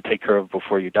needed to take care of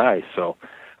before you die. So,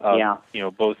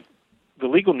 both the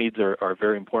legal needs are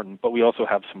very important, but we also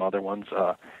have some other ones.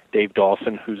 Dave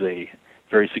Dawson, who's a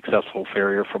very successful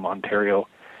farrier from Ontario,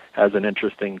 has an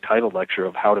interesting title lecture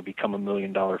of how to become $1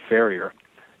 million farrier.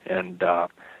 And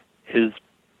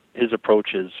his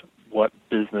approach is, what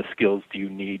business skills do you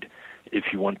need if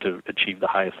you want to achieve the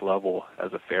highest level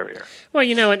as a farrier? Well,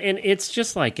 and it's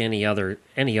just like any other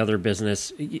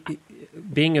business.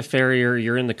 Being a farrier,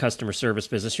 you're in the customer service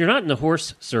business. You're not in the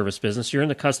horse service business. You're in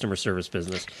the customer service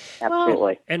business.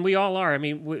 Absolutely. And we all are. I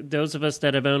mean, those of us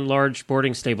that have owned large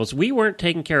boarding stables, we weren't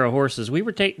taking care of horses.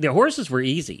 The horses were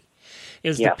easy.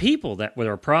 It's the people that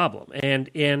were a problem.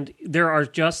 And there are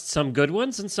just some good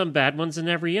ones and some bad ones in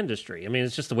every industry. I mean,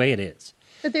 it's just the way it is.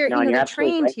 But they're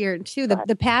trained right here too.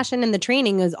 The passion and the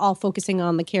training is all focusing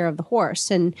on the care of the horse,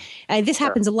 and this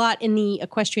happens a lot in the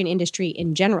equestrian industry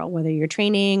in general. Whether you're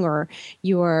training or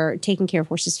you're taking care of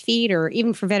horses' feet, or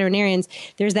even for veterinarians,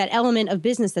 there's that element of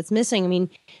business that's missing. I mean,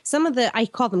 I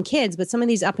call them kids, but some of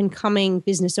these up and coming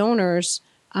business owners,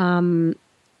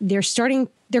 they're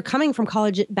coming from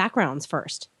college backgrounds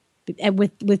first,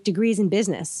 with degrees in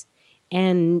business.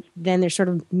 And then they're sort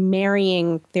of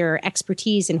marrying their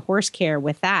expertise in horse care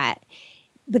with that.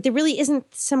 But there really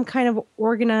isn't some kind of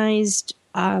organized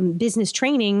business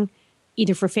training,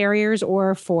 either for farriers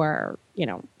or for,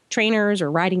 trainers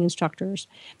or riding instructors.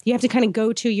 You have to kind of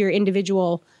go to your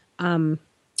individual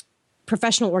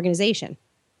professional organization.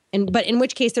 But in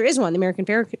which case there is one. The American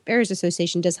Farriers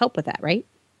Association does help with that, right?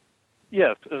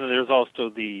 Yes. And there's also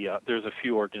there's a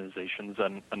few organizations,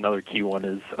 and another key one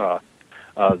is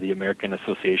the American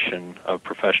Association of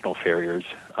Professional Farriers.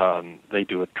 They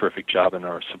do a terrific job and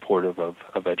are supportive of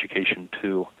education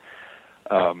too.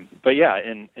 But yeah,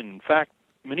 in fact,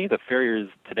 many of the farriers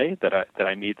today that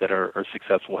I meet that are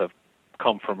successful have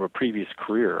come from a previous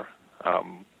career,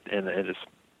 and it is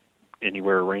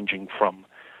anywhere ranging from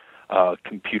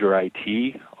computer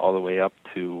IT all the way up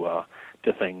to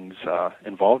things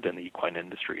involved in the equine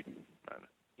industry.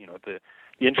 The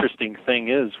interesting thing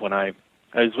is, when I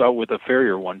was out with a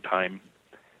farrier one time,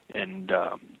 and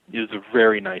it was a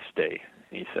very nice day.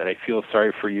 And he said, "I feel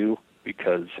sorry for you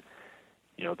because,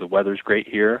 the weather's great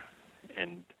here,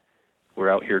 and we're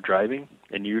out here driving,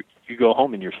 and you go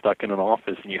home and you're stuck in an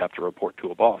office and you have to report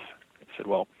to a boss." I said,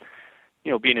 "Well,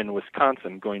 being in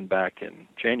Wisconsin, going back in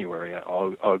January,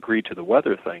 I'll agree to the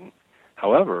weather thing.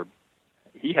 However,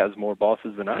 he has more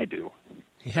bosses than I do."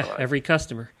 Yeah, every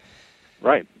customer.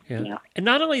 Right. Yeah. And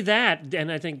not only that,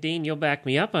 and I think, Dean, you'll back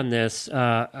me up on this,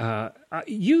 at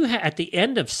the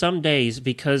end of some days,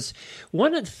 because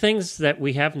one of the things that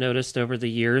we have noticed over the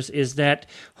years is that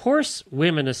horse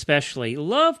women especially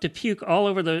love to puke all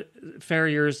over the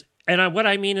farriers. And what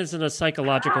I mean is in a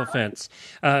psychological sense,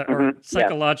 or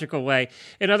psychological way.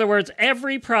 In other words,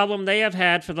 every problem they have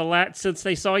had since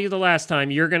they saw you the last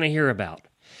time, you're going to hear about.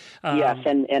 Yes,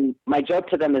 and my joke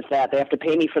to them is that they have to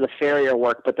pay me for the Farrier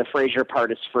work, but the Fraser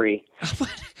part is free.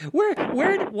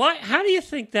 Why? How do you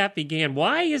think that began?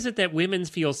 Why is it that women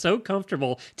feel so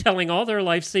comfortable telling all their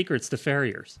life secrets to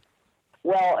farriers?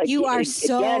 Well, you are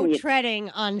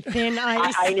treading on thin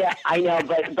ice. I know,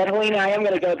 but Helena, I am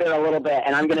going to go there a little bit,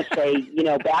 and I'm going to say,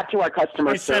 back to our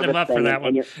customer service set him up thing, for that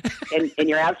one. And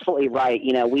you're absolutely right.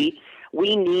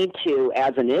 We need to,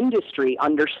 as an industry,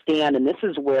 understand, and this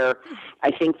is where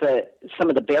I think that some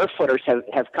of the barefooters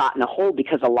have gotten a hold,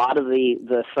 because a lot of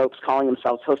the folks calling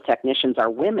themselves host technicians are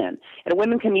women, and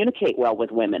women communicate well with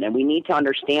women, and we need to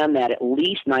understand that at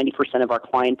least 90% of our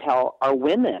clientele are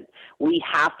women. We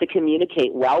have to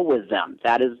communicate well with them.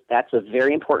 That's a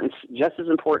very important, just as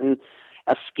important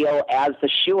a skill as the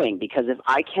shoeing, because if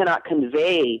I cannot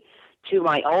convey to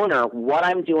my owner what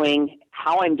I'm doing,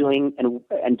 how I'm doing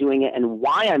and doing it, and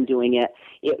why I'm doing it,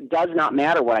 it does not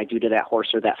matter what I do to that horse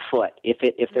or that foot.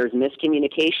 If there's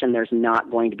miscommunication, there's not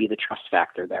going to be the trust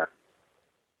factor there.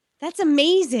 That's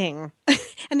amazing.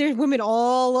 And there's women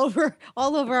all over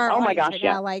our my gosh, right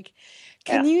now, like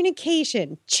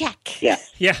communication, check. Yeah.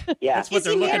 That's what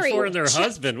they're looking for in their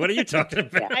husband. What are you talking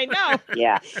about? I know.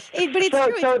 Yeah. But it's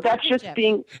true. So that's just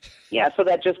being, so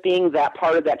that just being that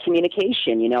part of that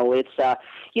communication, it's,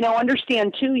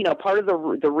 understand too, part of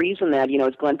the reason that,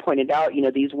 as Glenn pointed out,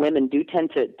 these women do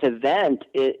tend to vent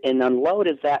and unload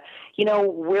is that,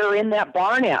 we're in that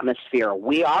barn atmosphere.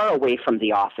 We are away from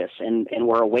the office, and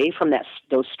we're away from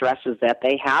those stresses that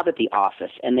they have at the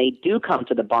office, and they do come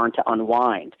to the barn to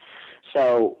unwind.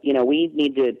 So, we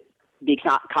need to be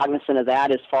cognizant of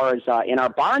that as far as in our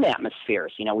barn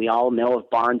atmospheres. We all know of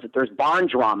barns that there's barn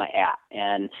drama at,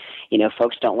 and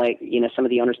folks don't like, some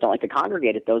of the owners don't like to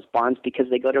congregate at those barns because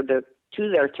they go to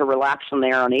there to relax when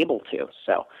they are unable to.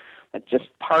 So that's just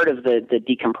part of the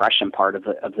decompression part of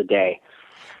the day.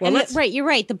 Well, you're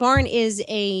right. The barn is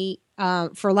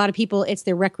for a lot of people, it's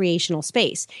their recreational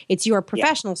space. It's your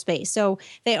professional space. So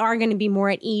they are going to be more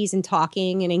at ease in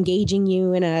talking and engaging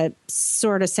you in a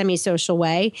sort of semi-social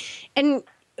way.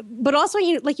 But also,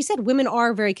 like you said, women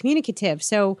are very communicative.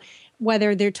 So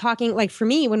whether they're talking, like for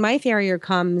me, when my farrier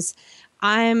comes,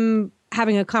 I'm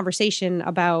having a conversation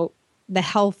about the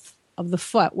health of the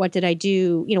foot. What did I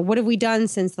do? What have we done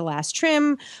since the last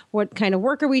trim? What kind of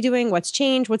work are we doing? What's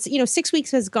changed? 6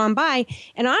 weeks has gone by.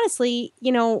 And honestly,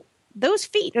 those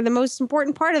feet are the most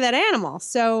important part of that animal.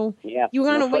 So you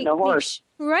want to wait. No horse.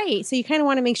 Right. So you kind of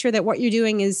want to make sure that what you're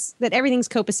doing is that everything's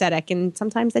copacetic. And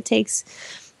sometimes that takes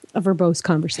a verbose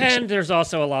conversation. And there's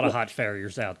also a lot of hot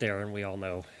farriers out there, and we all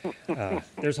know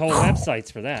there's whole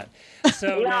websites for that.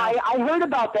 So I heard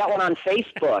about that one on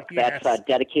Facebook. That's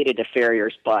dedicated to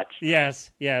farriers' butts.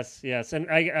 Yes, and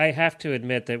I have to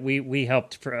admit that we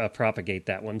helped propagate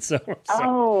that one. So.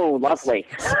 Oh, lovely.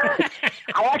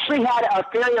 I actually had a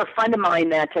farrier friend of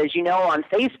mine that, as you know, on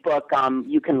Facebook,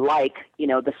 you can like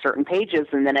the certain pages,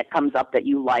 and then it comes up that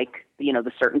you like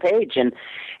the certain page. And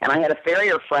I had a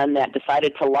farrier friend that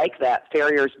decided to like that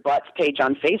farrier's butts page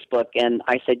on Facebook. And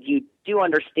I said, you do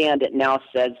understand it now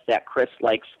says that Chris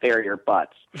likes farrier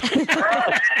butts.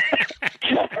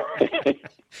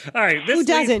 All right. Who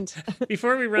doesn't?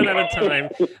 Before we run out of time,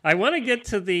 I want to get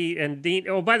to Dean.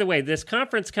 Oh, by the way, this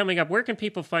conference coming up, where can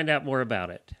people find out more about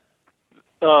it?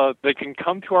 They can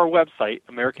come to our website,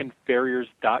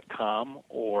 AmericanFarriers.com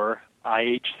or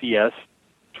IHCS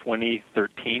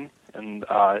 2013. And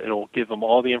it'll give them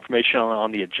all the information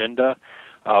on the agenda,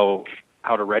 how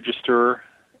to register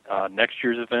next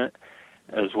year's event,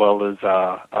 as well as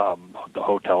the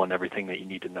hotel and everything that you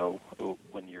need to know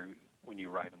when you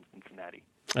arrive in Cincinnati.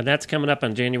 And that's coming up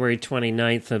on January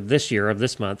 29th of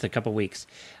this month, a couple weeks.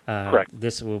 Correct.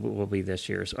 This will be this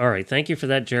year's. All right. Thank you for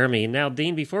that, Jeremy. Now,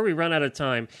 Dean, before we run out of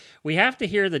time, we have to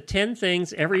hear the 10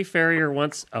 things every farrier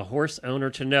wants a horse owner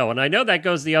to know. And I know that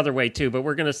goes the other way, too, but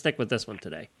we're going to stick with this one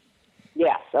today.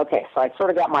 Yes. Okay. So I sort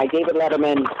of got my David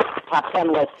Letterman top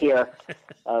 10 list here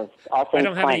of all things. I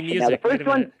don't have any music. Now, the first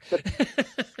one,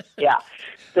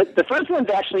 the first one's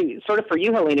actually sort of for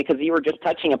you, Helena, because you were just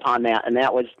touching upon that, and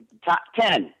that was top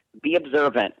 10. Be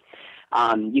observant.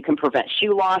 You can prevent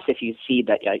shoe loss if you see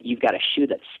that you've got a shoe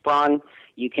that's sprung.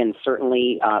 You can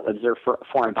certainly observe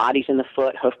foreign bodies in the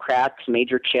foot, hoof cracks,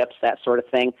 major chips, that sort of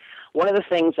thing. one of the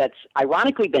things that's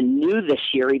ironically been new this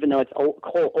year, even though it's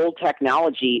old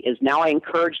technology, is now I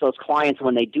encourage those clients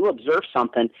when they do observe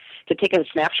something to take a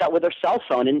snapshot with their cell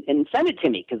phone and send it to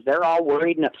me, because they're all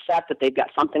worried and upset that they've got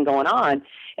something going on.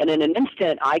 And in an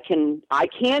instant, I can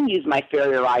use my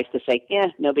Farrier eyes to say,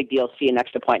 no big deal, see you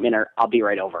next appointment, or I'll be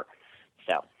right over.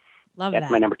 So that's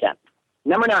my number 10.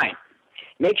 Number 9.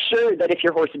 Make sure that if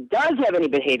your horse does have any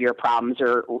behavior problems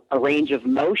or a range of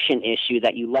motion issue,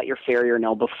 that you let your farrier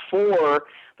know before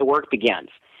the work begins.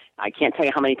 I can't tell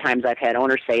you how many times I've had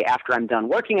owners say after I'm done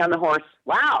working on the horse,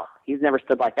 wow, he's never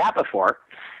stood like that before.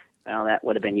 Well, that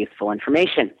would have been useful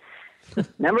information.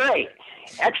 Number 8,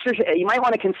 you might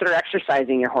want to consider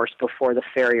exercising your horse before the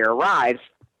farrier arrives.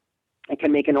 It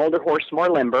can make an older horse more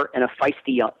limber and a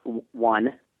feisty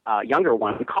younger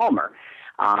one calmer.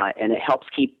 And it helps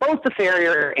keep both the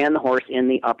farrier and the horse in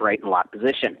the upright and locked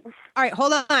position. All right,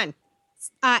 hold on.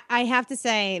 I have to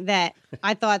say that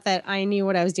I thought that I knew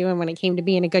what I was doing when it came to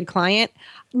being a good client.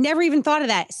 Never even thought of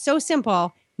that. So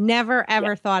simple. Never,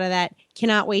 ever thought of that.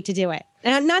 Cannot wait to do it.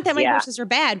 And not that my horses are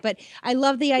bad, but I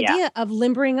love the idea of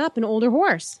limbering up an older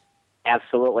horse.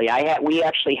 Absolutely. We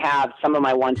actually have some of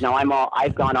my ones now.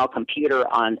 I've gone all computer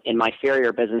in my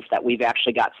farrier business, that we've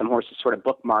actually got some horses sort of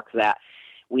bookmarked that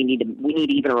we need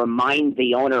to even remind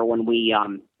the owner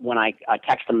when I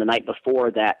text them the night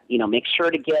before that, make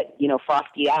sure to get,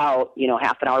 Frosty out,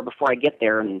 half an hour before I get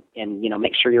there and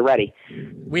make sure you're ready.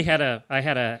 I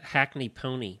had a Hackney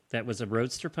pony that was a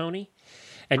roadster pony.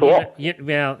 And cool. I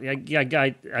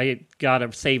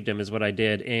saved him is what I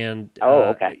did. And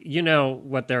okay. You know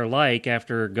what they're like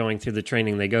after going through the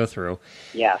training they go through.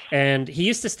 Yes. And he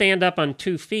used to stand up on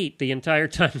 2 feet the entire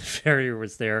time the farrier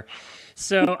was there.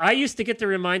 So I used to get the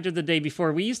reminder the day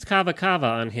before. We used Kava Kava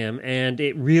on him, and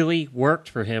it really worked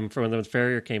for him for when the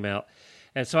farrier came out.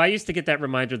 And so I used to get that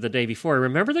reminder the day before.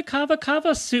 Remember the Kava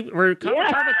Kava soup or Kava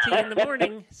Kava tea in the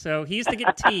morning? So he used to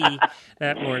get tea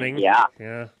that morning. Yeah.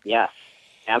 Yeah. Yes,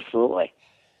 absolutely.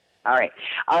 All right.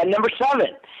 Number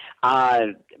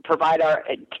 7, provide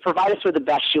us with the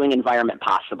best shoeing environment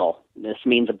possible. This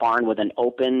means a barn with an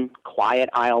open, quiet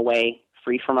aisleway,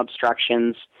 free from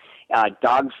obstructions.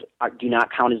 Dogs do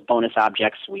not count as bonus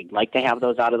objects. We'd like to have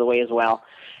those out of the way as well.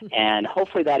 And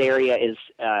hopefully that area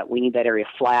we need that area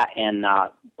flat and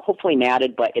hopefully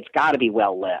matted, but it's got to be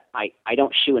well lit. I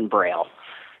don't shoe in Braille.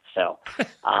 So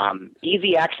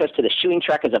easy access to the shoeing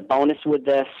truck is a bonus with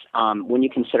this. When you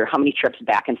consider how many trips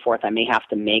back and forth I may have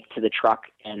to make to the truck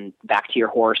and back to your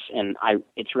horse, and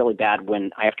it's really bad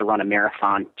when I have to run a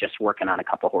marathon just working on a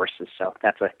couple horses. So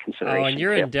that's a consideration. Oh, and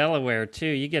you're too. In Delaware, too.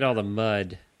 You get all the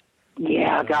mud.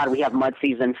 Yeah, God, we have mud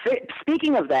season.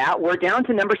 Speaking of that, we're down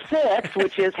to number 6,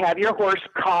 which is have your horse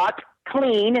caught,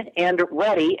 clean, and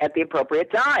ready at the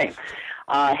appropriate time.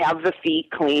 Have the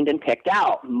feet cleaned and picked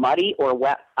out. Muddy or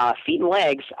wet feet and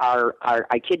legs are,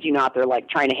 I kid you not, they're like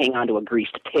trying to hang on to a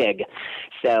greased pig.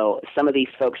 So some of these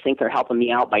folks think they're helping me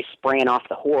out by spraying off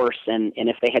the horse, and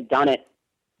if they had done it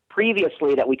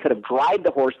previously that we could have dried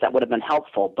the horse, that would have been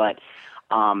helpful, but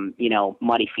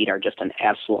muddy feet are just an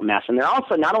absolute mess. And they're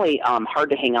also not only hard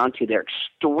to hang on to, they're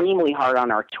extremely hard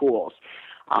on our tools.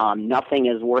 Nothing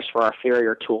is worse for our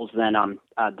farrier tools than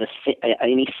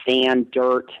any sand,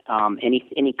 dirt,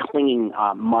 any clinging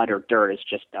mud or dirt is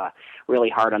just really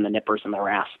hard on the nippers and the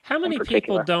rasp. How many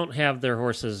people don't have their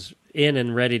horses in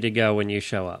and ready to go when you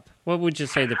show up? What would you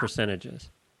say the percentage is?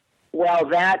 Well,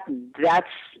 that's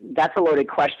a loaded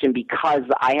question because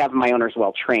I have my owners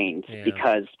well trained. Yeah.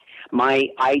 Because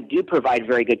I do provide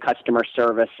very good customer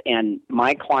service, and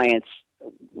my clients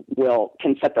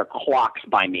can set their clocks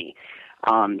by me.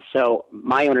 So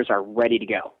my owners are ready to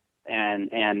go,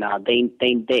 and they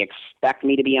expect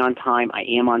me to be on time. I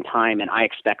am on time, and I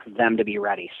expect them to be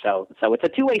ready. So it's a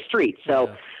two-way street.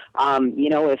 So,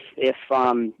 if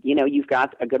you've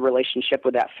got a good relationship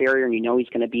with that farrier and he's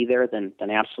going to be there, then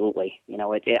absolutely.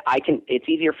 It's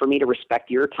easier for me to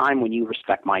respect your time when you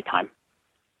respect my time.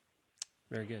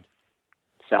 Very good.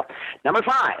 So, number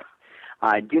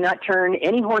 5, do not turn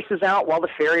any horses out while the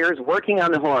farrier is working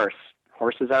on the horse.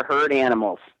 Horses are herd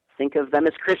animals. Think of them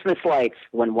as Christmas lights.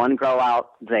 When one go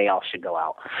out, they all should go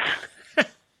out.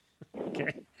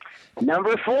 Okay.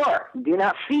 Number 4, do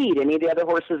not feed any of the other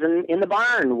horses in the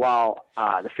barn while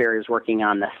the farrier is working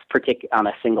on on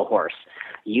a single horse.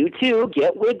 You too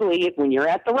get wiggly when you're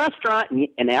at the restaurant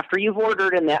and after you've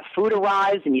ordered and that food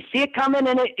arrives and you see it coming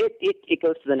and it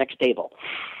goes to the next table.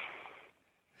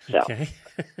 So. Okay.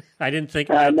 I didn't think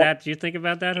about that. Did you think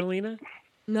about that, Helena?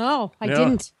 No, I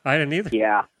didn't. I didn't either.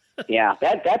 Yeah.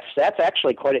 That's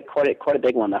actually quite a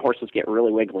big one. The horses get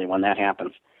really wiggly when that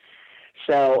happens.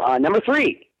 So number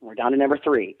 3, We're down to number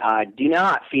 3. Do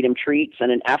not feed him treats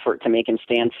in an effort to make him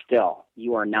stand still.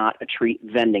 You are not a treat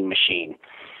vending machine.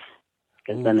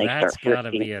 Because then they that's start got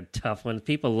to be a tough one.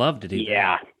 People love to do that.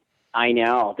 Yeah, I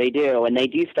know. They do. And they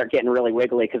do start getting really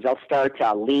wiggly because they'll start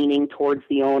leaning towards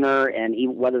the owner, and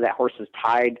even whether that horse is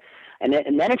tied. And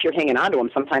then if you're hanging on to them,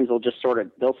 sometimes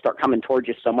they'll start coming towards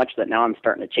you so much that now I'm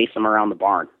starting to chase them around the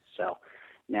barn. So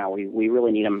now we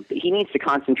really need him. He needs to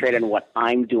concentrate on what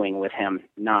I'm doing with him,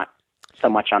 not so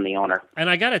much on the owner.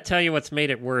 And I got to tell you what's made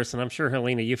it worse, and I'm sure,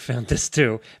 Helena, you found this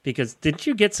too, because didn't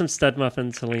you get some stud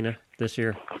muffins, Helena, this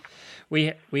year?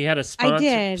 We had a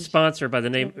sponsor by the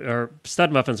name, or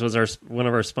Stud Muffins was one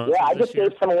of our sponsors. Yeah, I just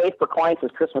gave some away for clients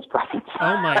as Christmas presents.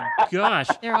 Oh my gosh.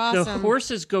 They're awesome. The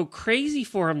horses go crazy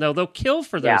for them, though. They'll kill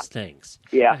for those things.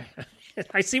 Yeah.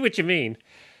 I see what you mean.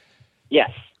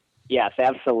 Yes,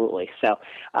 absolutely. So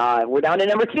we're down to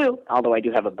number 2, although I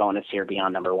do have a bonus here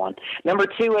beyond number 1. Number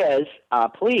 2 is,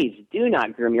 please do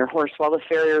not groom your horse while the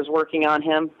farrier is working on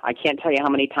him. I can't tell you how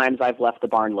many times I've left the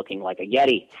barn looking like a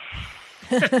Yeti.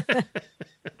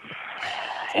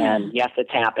 And yes,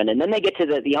 it's happened. And then they get to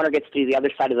the owner gets to the other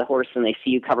side of the horse, and they see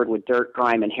you covered with dirt,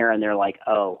 grime, and hair, and they're like,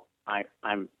 "Oh,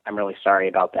 I'm really sorry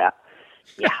about that."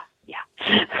 Yeah.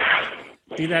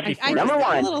 Do that before. Number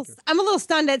 1. I'm a little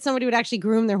stunned that somebody would actually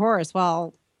groom their horse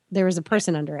while there was a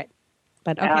person under it.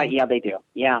 But okay. Yeah, they do.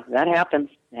 Yeah, that happens.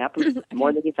 It happens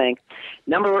more than you think.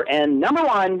 Number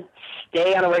 1,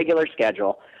 stay on a regular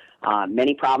schedule.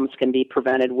 Many problems can be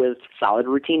prevented with solid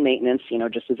routine maintenance,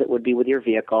 just as it would be with your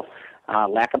vehicle.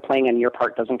 Lack of playing on your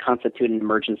part doesn't constitute an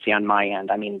emergency on my end.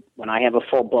 I mean, when I have a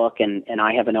full book and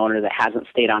I have an owner that hasn't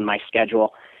stayed on my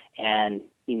schedule and,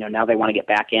 now they want to get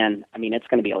back in, I mean, it's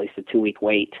going to be at least a 2-week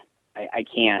wait. I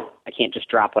can't just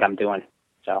drop what I'm doing.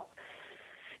 So,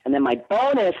 and then my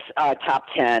bonus top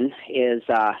 10 is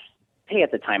pay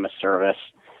at the time of service.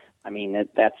 I mean,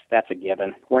 that's a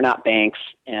given. We're not banks,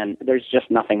 and there's just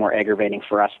nothing more aggravating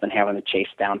for us than having to chase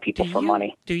down people for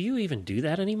money. Do you even do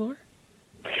that anymore?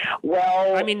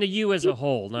 Well, I mean, you as a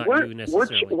whole, not you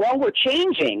necessarily. We're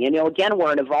changing. Again,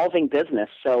 we're an evolving business.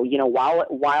 So,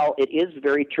 while it is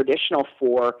very traditional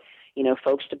for,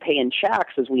 folks to pay in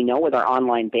checks, as we know with our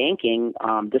online banking,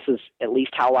 this is at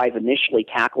least how I've initially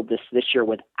tackled this year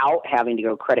without having to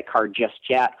go credit card just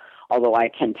yet. Although I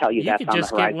can tell you that's on the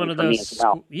horizon for me as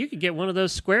well. You could get one of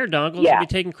those Square dongles and be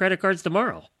taking credit cards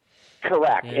tomorrow.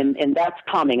 Correct, yeah. And that's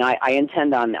coming. I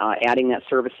intend on adding that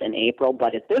service in April,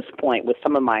 but at this point, with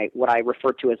some of what I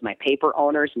refer to as my paper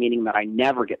owners, meaning that I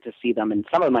never get to see them, and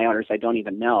some of my owners I don't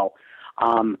even know,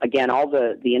 again, all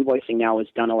the invoicing now is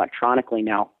done electronically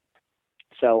now.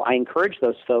 So I encourage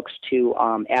those folks to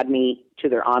add me to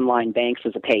their online banks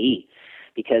as a payee.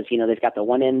 Because, they've got the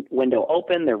one window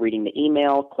open, they're reading the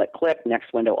email, click,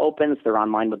 next window opens, they're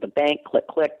online with the bank,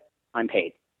 click, I'm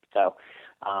paid. So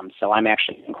I'm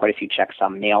actually getting quite a few checks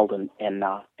mailed in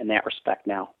that respect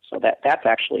now. So that's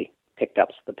actually picked up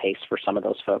the pace for some of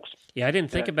those folks. Yeah, I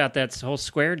didn't think about that whole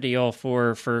Square deal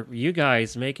for you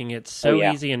guys, making it so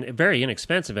easy and very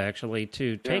inexpensive, actually,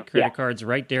 to take credit cards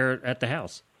right there at the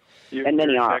house. You're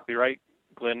exactly right,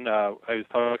 Glenn. I was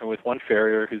talking with one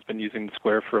farrier who's been using the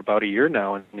Square for about a year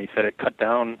now, and he said it cut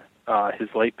down his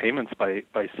late payments by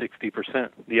 60%.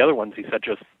 The other ones, he said,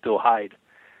 just still hide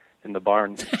in the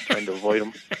barn, trying to avoid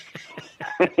them.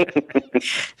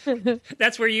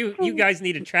 That's where you guys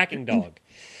need a tracking dog.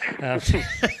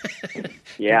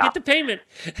 Yeah. Get the payment.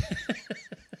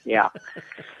 Yeah.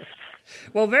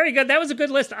 Well, very good. That was a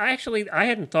good list. I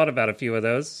hadn't thought about a few of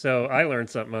those, so I learned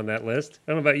something on that list.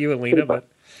 I don't know about you, Alina, but...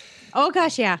 Oh,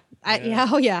 gosh, yeah.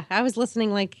 I was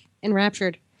listening like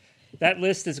enraptured. That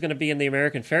list is going to be in the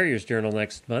American Farriers Journal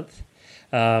next month.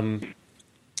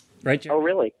 Right, Jerry? Oh,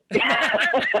 really?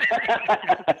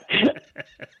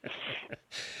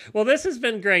 Well, this has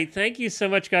been great. Thank you so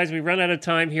much, guys. We've run out of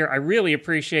time here. I really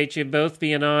appreciate you both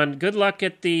being on. Good luck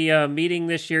at the meeting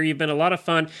this year. You've been a lot of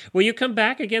fun. Will you come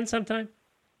back again sometime?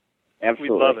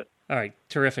 Absolutely. We'd love it. All right,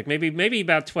 terrific. Maybe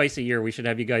about twice a year we should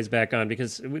have you guys back on,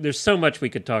 because there's so much we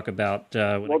could talk about.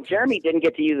 Well, Jeremy didn't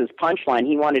get to use his punchline.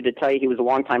 He wanted to tell you he was a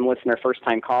long-time listener,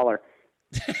 first-time caller.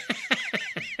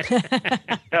 Yeah,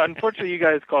 unfortunately, you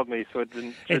guys called me, so it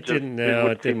didn't. It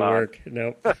didn't work.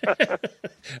 Nope.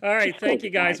 All right, thank you,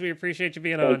 guys. We appreciate you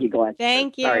being on. Thank you, Glenn.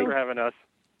 Thank you. Thanks for having us.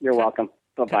 You're welcome.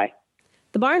 Bye-bye.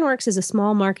 The Barnworks is a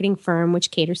small marketing firm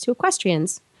which caters to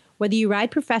equestrians. Whether you ride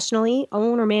professionally,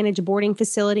 own or manage a boarding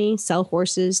facility, sell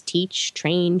horses, teach,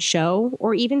 train, show,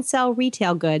 or even sell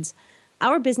retail goods,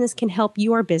 our business can help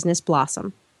your business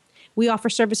blossom. We offer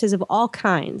services of all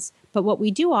kinds, but what we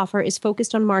do offer is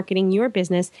focused on marketing your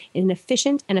business in an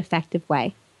efficient and effective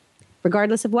way.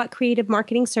 Regardless of what creative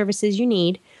marketing services you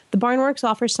need, the Barnworks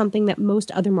offers something that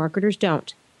most other marketers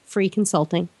don't: free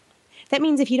consulting. That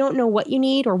means if you don't know what you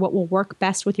need or what will work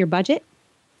best with your budget,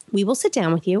 we will sit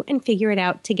down with you and figure it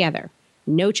out together.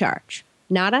 No charge.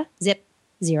 Nada, zip,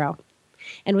 zero.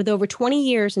 And with over 20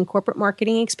 years in corporate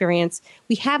marketing experience,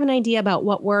 we have an idea about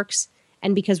what works.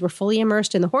 And because we're fully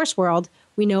immersed in the horse world,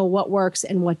 we know what works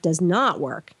and what does not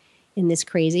work in this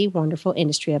crazy, wonderful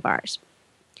industry of ours.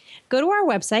 Go to our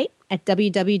website at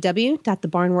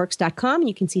www.thebarnworks.com.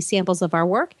 You can see samples of our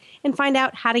work and find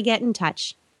out how to get in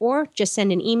touch. Or just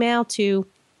send an email to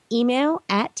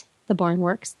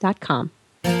email@thebarnworks.com.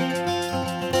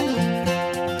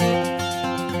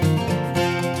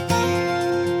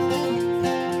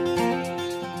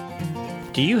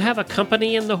 Do you have a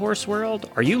company in the horse world?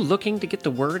 Are you looking to get the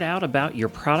word out about your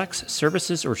products,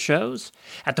 services, or shows?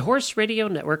 At the Horse Radio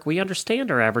Network, we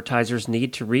understand our advertisers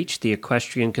need to reach the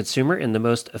equestrian consumer in the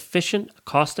most efficient,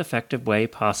 cost-effective way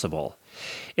possible.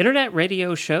 Internet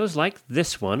radio shows like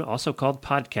this one, also called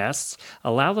podcasts,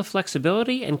 allow the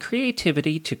flexibility and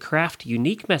creativity to craft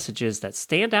unique messages that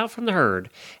stand out from the herd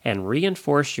and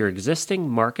reinforce your existing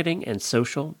marketing and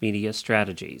social media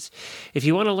strategies. If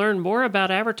you want to learn more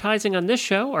about advertising on this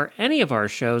show or any of our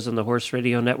shows on the Horse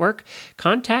Radio Network,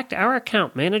 contact our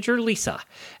account manager, Lisa,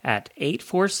 at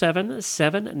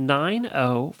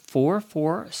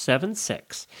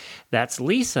 847-790-4476. That's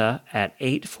Lisa at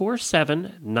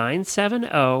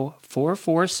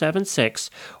 847-970-4476,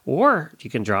 or you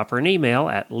can drop her an email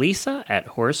at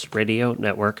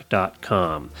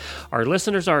lisa@horseradionetwork.com. Our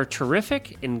listeners are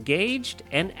terrific, engaged,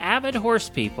 and avid horse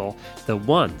people, the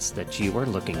ones that you are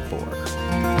looking for.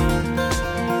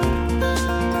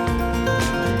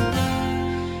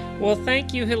 Well,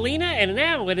 thank you, Helena, and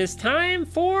now it is time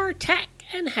for Tack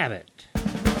and Habit.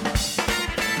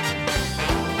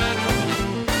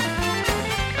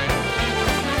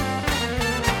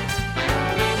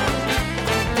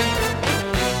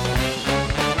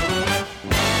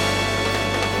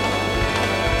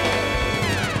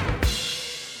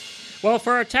 Well,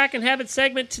 for our Tack and Habit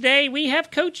segment today, we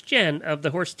have Coach Jen of the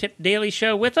Horse Tip Daily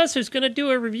Show with us, who's going to do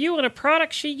a review on a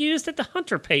product she used at the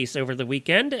Hunter Pace over the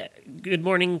weekend. Good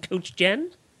morning, Coach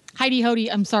Jen. Heidi Hody,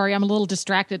 I'm sorry, I'm a little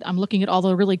distracted. I'm looking at all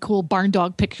the really cool barn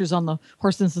dog pictures on the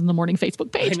Horses in the Morning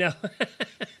Facebook page. I know.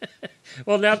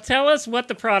 Well, now tell us what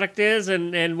the product is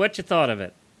and what you thought of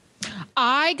it.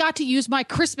 I got to use my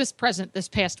Christmas present this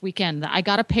past weekend. I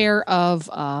got a pair of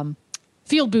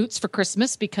field boots for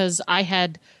Christmas because I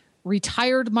had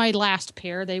retired my last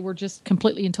pair. They were just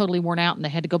completely and totally worn out and they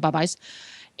had to go bye-byes.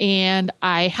 And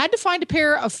I had to find a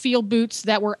pair of field boots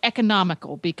that were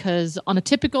economical because on a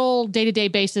typical day-to-day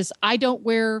basis, I don't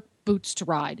wear boots to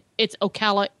ride. It's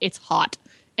Ocala, it's hot,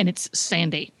 and it's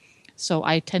sandy. So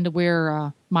I tend to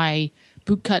wear my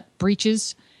boot-cut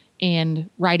breeches and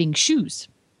riding shoes.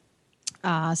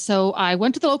 So I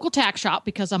went to the local tack shop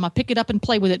because I'm a pick it up and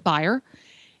play with it buyer.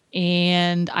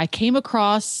 And I came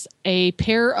across a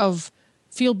pair of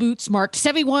field boots marked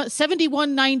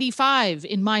 $71.95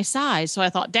 in my size. So I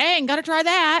thought, dang, got to try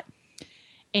that.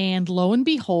 And lo and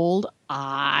behold,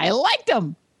 I liked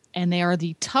them. And they are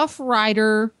the Tough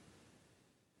Rider.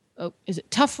 Oh, is it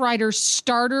Tough Rider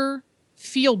starter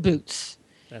field boots?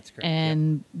 That's great.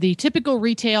 And the typical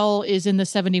retail is in the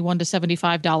 $71 to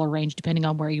 $75 range, depending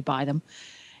on where you buy them.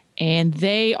 And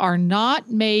they are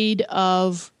not made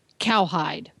of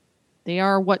cowhide. They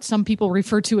are what some people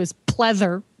refer to as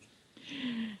pleather.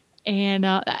 And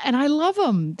I love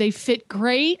them. They fit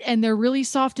great, and they're really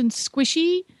soft and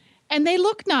squishy, and they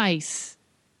look nice.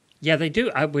 Yeah, they do.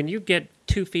 When you get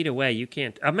 2 feet away, you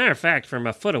can't. A matter of fact, from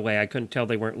a foot away, I couldn't tell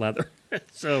they weren't leather.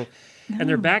 So, and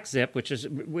they're back zip, which is,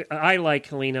 I like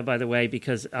Helena, by the way,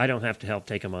 because I don't have to help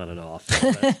take them on and off.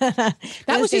 That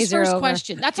was his first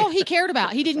question. That's all he cared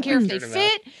about. He didn't care if they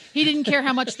fit. He didn't care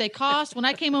how much they cost. When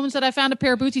I came home and said I found a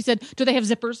pair of boots, he said, do they have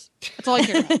zippers? That's all he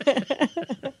cared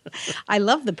about. I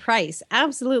love the price.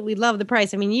 Absolutely love the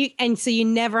price. I mean, so you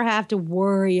never have to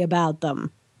worry about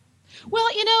them. Well,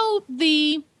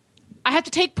 I have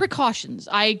to take precautions.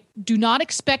 I do not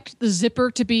expect the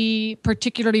zipper to be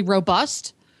particularly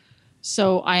robust.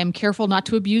 So I am careful not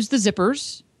to abuse the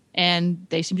zippers, and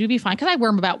they seem to be fine because I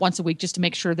wear them about once a week just to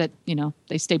make sure that,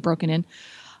 they stay broken in.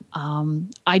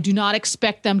 I do not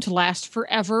expect them to last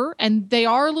forever, and they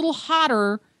are a little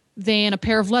hotter than a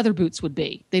pair of leather boots would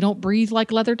be. They don't breathe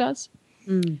like leather does.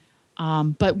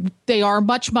 But they are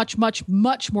much, much, much,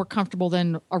 much more comfortable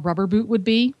than a rubber boot would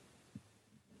be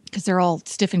because they're all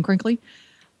stiff and crinkly.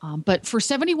 But for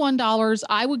 $71,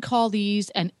 I would call these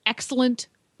an excellent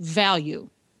value.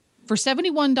 For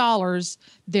 $71,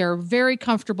 they're very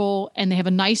comfortable and they have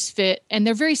a nice fit and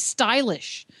they're very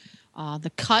stylish.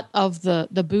 The cut of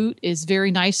the boot is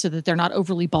very nice so that they're not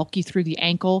overly bulky through the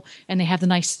ankle, and they have the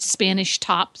nice Spanish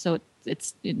top, so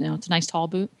it's a nice tall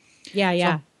boot.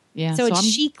 Yeah. So it's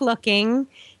chic looking,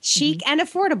 and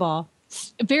affordable.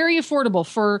 Very affordable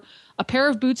for a pair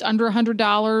of boots under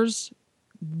 $100.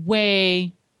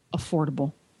 Way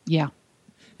affordable. Yeah.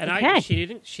 And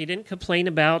she didn't complain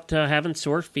about having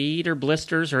sore feet or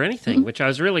blisters or anything, which I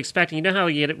was really expecting. You know how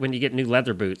you get it when you get new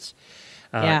leather boots.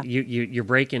 Your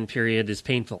break-in period is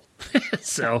painful.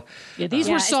 So these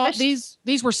were soft.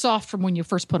 These were soft from when you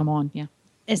first put them on. Yeah,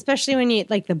 especially when you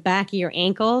like the back of your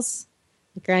ankles,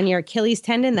 like around your Achilles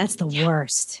tendon. That's the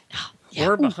worst.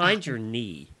 Or behind your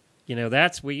knee. You know,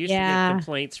 we used to get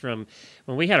complaints from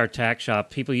when we had our tack shop.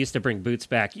 People used to bring boots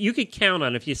back. You could count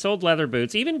on if you sold leather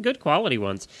boots, even good quality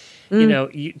ones. You know,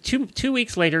 2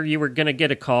 weeks later, you were going to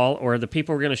get a call, or the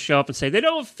people were going to show up and say, "They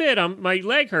don't fit. My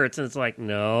leg hurts." And it's like,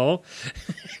 no,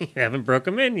 you haven't broke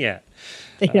them in yet.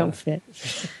 They don't fit.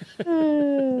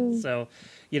 So,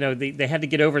 you know, they had to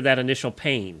get over that initial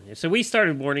pain. So we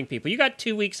started warning people, you got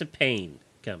 2 weeks of pain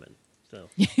coming. So.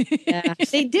 And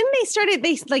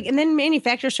then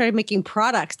manufacturers started making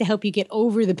products to help you get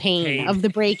over the pain. Of the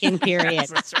break-in period. Yes,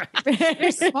 that's right.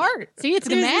 They're smart. See, it's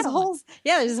there's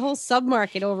this whole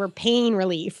submarket over pain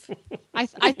relief. I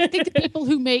think the people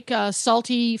who make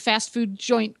salty fast food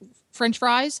joint French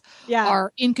fries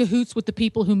are in cahoots with the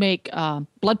people who make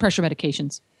blood pressure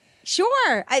medications.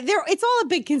 Sure. It's all a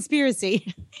big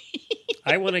conspiracy.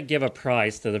 I want to give a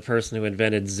prize to the person who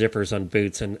invented zippers on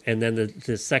boots, and then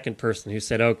the second person who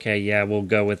said, okay, yeah, we'll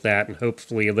go with that, and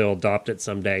hopefully they'll adopt it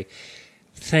someday.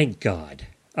 Thank God.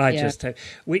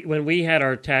 When we had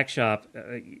our tack shop,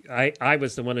 I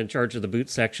was the one in charge of the boot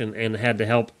section and had to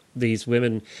help these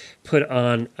women put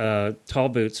on tall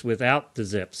boots without the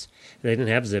zips. They didn't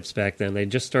have zips back then. They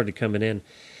just started coming in.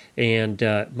 And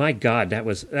my God, that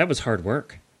was hard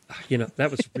work. You know, that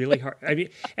was really hard. I mean,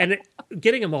 and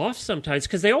getting them off sometimes,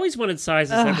 because they always wanted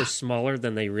sizes that were smaller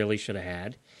than they really should have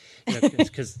had,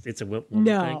 because it's a woman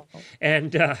thing.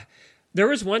 And there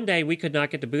was one day we could not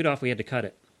get the boot off. We had to cut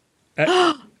it.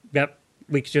 Yep,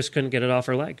 we just couldn't get it off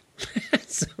her leg.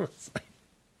 So it's like,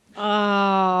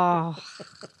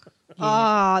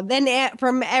 then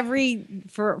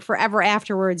forever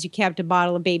afterwards, you kept a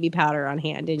bottle of baby powder on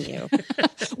hand, didn't you?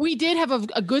 We did have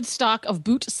a good stock of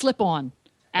boot slip-on.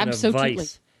 Absolutely.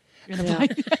 We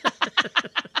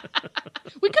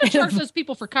could have charged those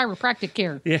people for chiropractic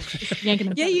care. Yeah,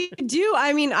 you do.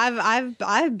 I mean,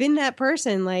 I've been that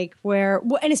person, like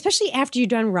and especially after you're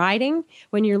done riding,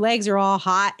 when your legs are all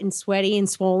hot and sweaty and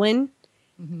swollen.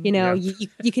 You know,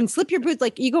 you can slip your boots.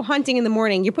 Like you go hunting in the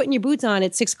morning, you're putting your boots on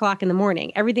at 6 o'clock in the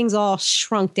morning. Everything's all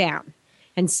shrunk down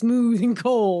and smooth and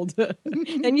cold.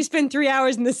 Then you spend 3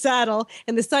 hours in the saddle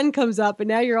and the sun comes up and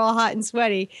now you're all hot and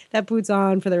sweaty. That boot's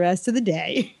on for the rest of the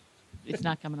day. It's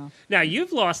not coming off. Now,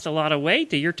 you've lost a lot of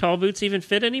weight. Do your tall boots even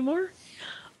fit anymore?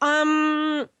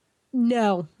 No,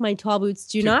 my tall boots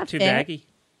do not fit. Too baggy?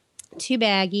 Too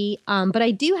baggy. But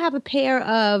I do have a pair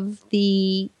of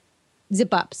the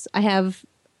zip-ups. I have,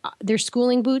 they're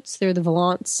schooling boots. They're the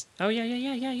Volants. Oh, yeah.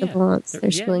 The Volants.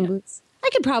 They're schooling boots. I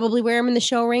could probably wear them in the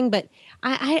show ring, but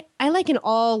I like an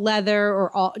all leather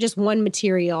or just one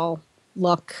material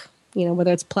look, you know,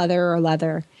 whether it's pleather or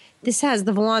leather. The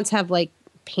Volants have like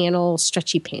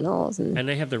stretchy panels. And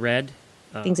they have the red?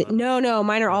 Things no,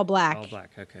 mine are all black. All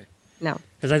black, okay. No.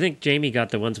 Because I think Jamie got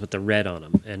the ones with the red on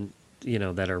them and, you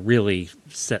know, that are really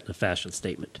setting a fashion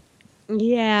statement.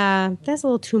 Yeah, that's a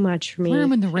little too much for me. Wear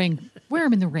them in the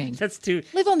ring. That's too...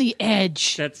 Live on the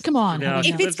edge. Come on. No,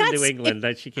 she lives in New England.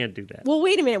 She can't do that. Well,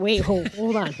 wait a minute.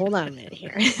 Hold on a minute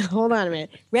here. Hold on a minute.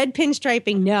 Red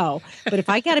pinstriping, no. But if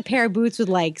I got a pair of boots with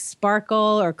like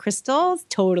sparkle or crystals,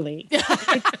 totally.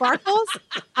 If it sparkles,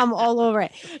 I'm all over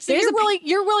it. So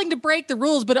you're willing to break the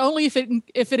rules, but only if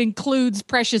it includes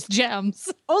precious gems.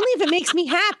 Only if it makes me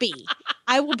happy.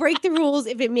 I will break the rules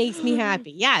if it makes me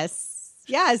happy. Yes.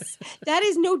 That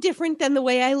is no different than the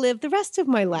way I live the rest of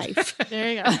my life.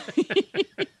 There you go.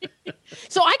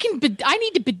 So I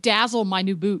need to bedazzle my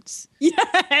new boots.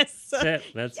 Yes.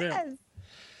 That's it.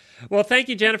 Well, thank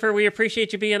you, Jennifer. We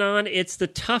appreciate you being on. It's the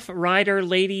Tough Rider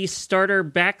Lady Starter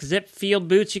Back Zip Field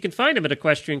Boots. You can find them at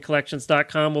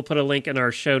equestriancollections.com. We'll put a link in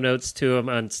our show notes to them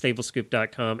on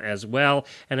stablescoop.com as well.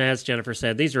 And as Jennifer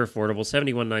said, these are affordable,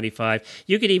 $71.95.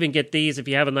 You could even get these if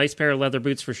you have a nice pair of leather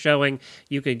boots for showing.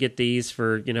 You could get these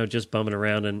for, you know, just bumming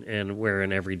around and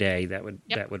wearing every day. That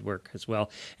would work as well.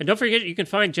 And don't forget, you can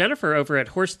find Jennifer over at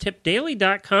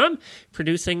horsetipdaily.com,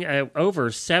 producing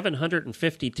over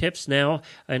 750 tips now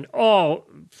and all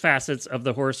facets of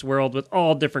the horse world with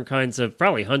all different kinds of,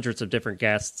 probably hundreds of different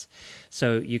guests.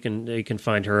 So you can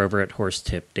find her over at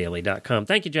horsetipdaily.com.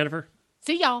 Thank you, Jennifer.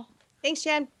 See y'all. Thanks,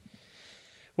 Jen.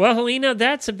 Well, Helena,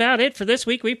 that's about it for this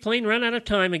week. We've plain run out of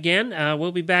time again.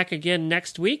 We'll be back again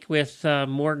next week with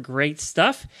more great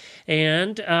stuff.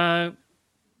 And I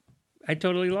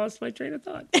totally lost my train of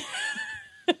thought.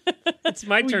 It's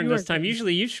my turn this time.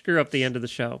 Usually you screw up the end of the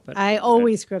show. But I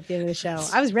always screw up the end of the show.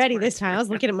 I was ready this time. I was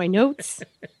looking at my notes.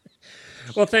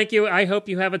 Well, thank you. I hope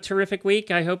you have a terrific week.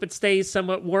 I hope it stays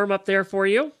somewhat warm up there for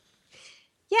you.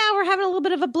 Yeah, we're having a little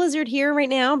bit of a blizzard here right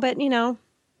now, but,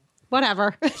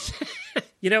 whatever.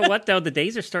 You know what, though? The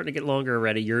days are starting to get longer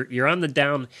already. You're on the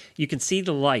down. You can see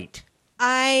the light.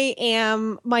 I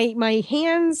am, my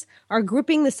hands are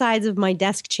gripping the sides of my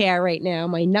desk chair right now.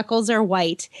 My knuckles are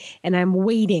white, and I'm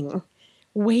waiting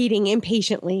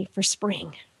impatiently for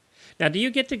spring. Now, do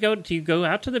you go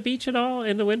out to the beach at all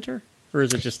in the winter? Or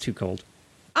is it just too cold?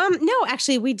 No,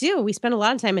 actually we do. We spend a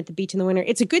lot of time at the beach in the winter.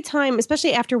 It's a good time,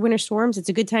 especially after winter storms. It's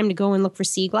a good time to go and look for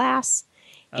sea glass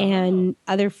and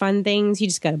other fun things. You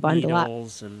just got to bundle up.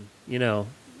 Needles and,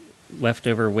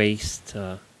 leftover waste.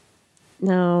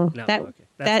 No, okay.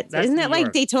 That's isn't that New like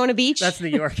York. Daytona Beach? That's New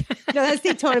York. No, that's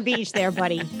Daytona Beach there,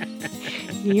 buddy.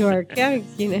 New York. No,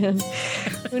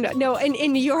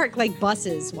 in New York, like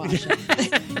buses wash up.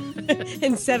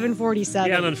 In 747.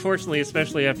 Yeah, and unfortunately,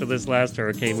 especially after this last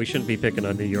hurricane, we shouldn't be picking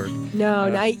on New York.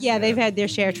 They've had their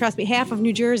share. Trust me, half of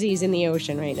New Jersey's in the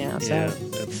ocean right now. So. Yeah,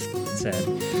 that's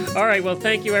sad. All right, well,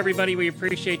 thank you, everybody. We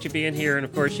appreciate you being here. And,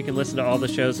 of course, you can listen to all the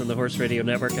shows on the Horse Radio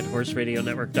Network at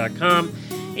horseradionetwork.com.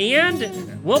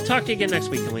 And we'll talk to you again next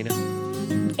week, Alina.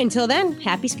 Until then,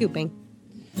 happy scooping.